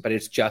bad person, but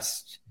it's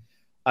just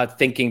a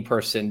thinking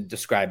person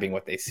describing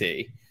what they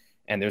see.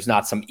 And there's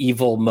not some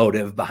evil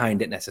motive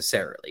behind it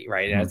necessarily,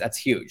 right? Mm-hmm. That's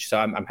huge. So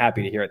I'm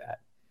happy to hear that.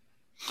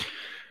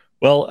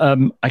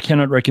 Well, I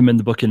cannot recommend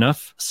the book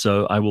enough,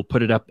 so I will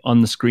put it up on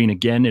the screen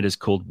again. It is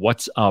called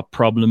What's Our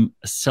Problem?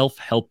 A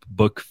Self-Help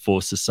Book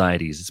for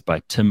Societies. It's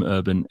by Tim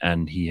Urban,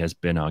 and he has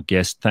been our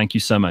guest. Thank you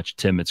so much,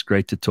 Tim. It's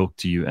great to talk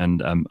to you.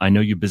 And I know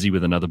you're busy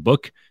with another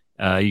book.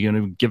 Are you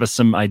going to give us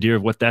some idea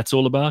of what that's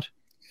all about?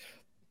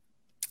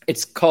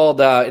 It's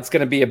called, it's going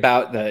to be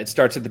about it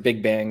starts at the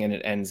Big Bang and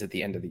it ends at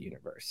the end of the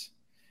universe.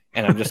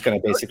 And I'm just going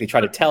to basically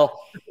try to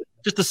tell.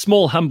 Just a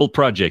small, humble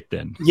project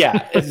then.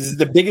 Yeah. It's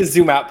the biggest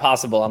zoom out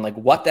possible on like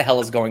what the hell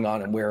is going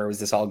on and where is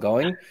this all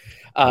going?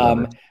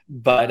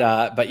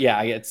 But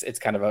yeah, it's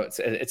kind of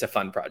it's a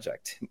fun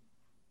project.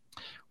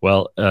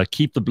 Well,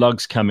 keep the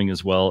blogs coming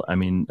as well. I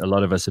mean, a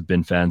lot of us have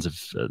been fans of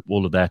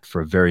all of that for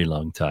a very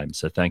long time.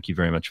 So thank you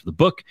very much for the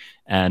book.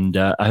 And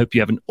I hope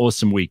you have an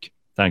awesome week.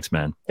 Thanks,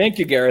 man. Thank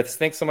you, Gareth.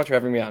 Thanks so much for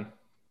having me on.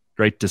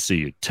 Great to see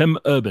you. Tim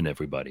Urban,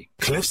 everybody.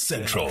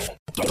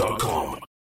 CliffCentral.com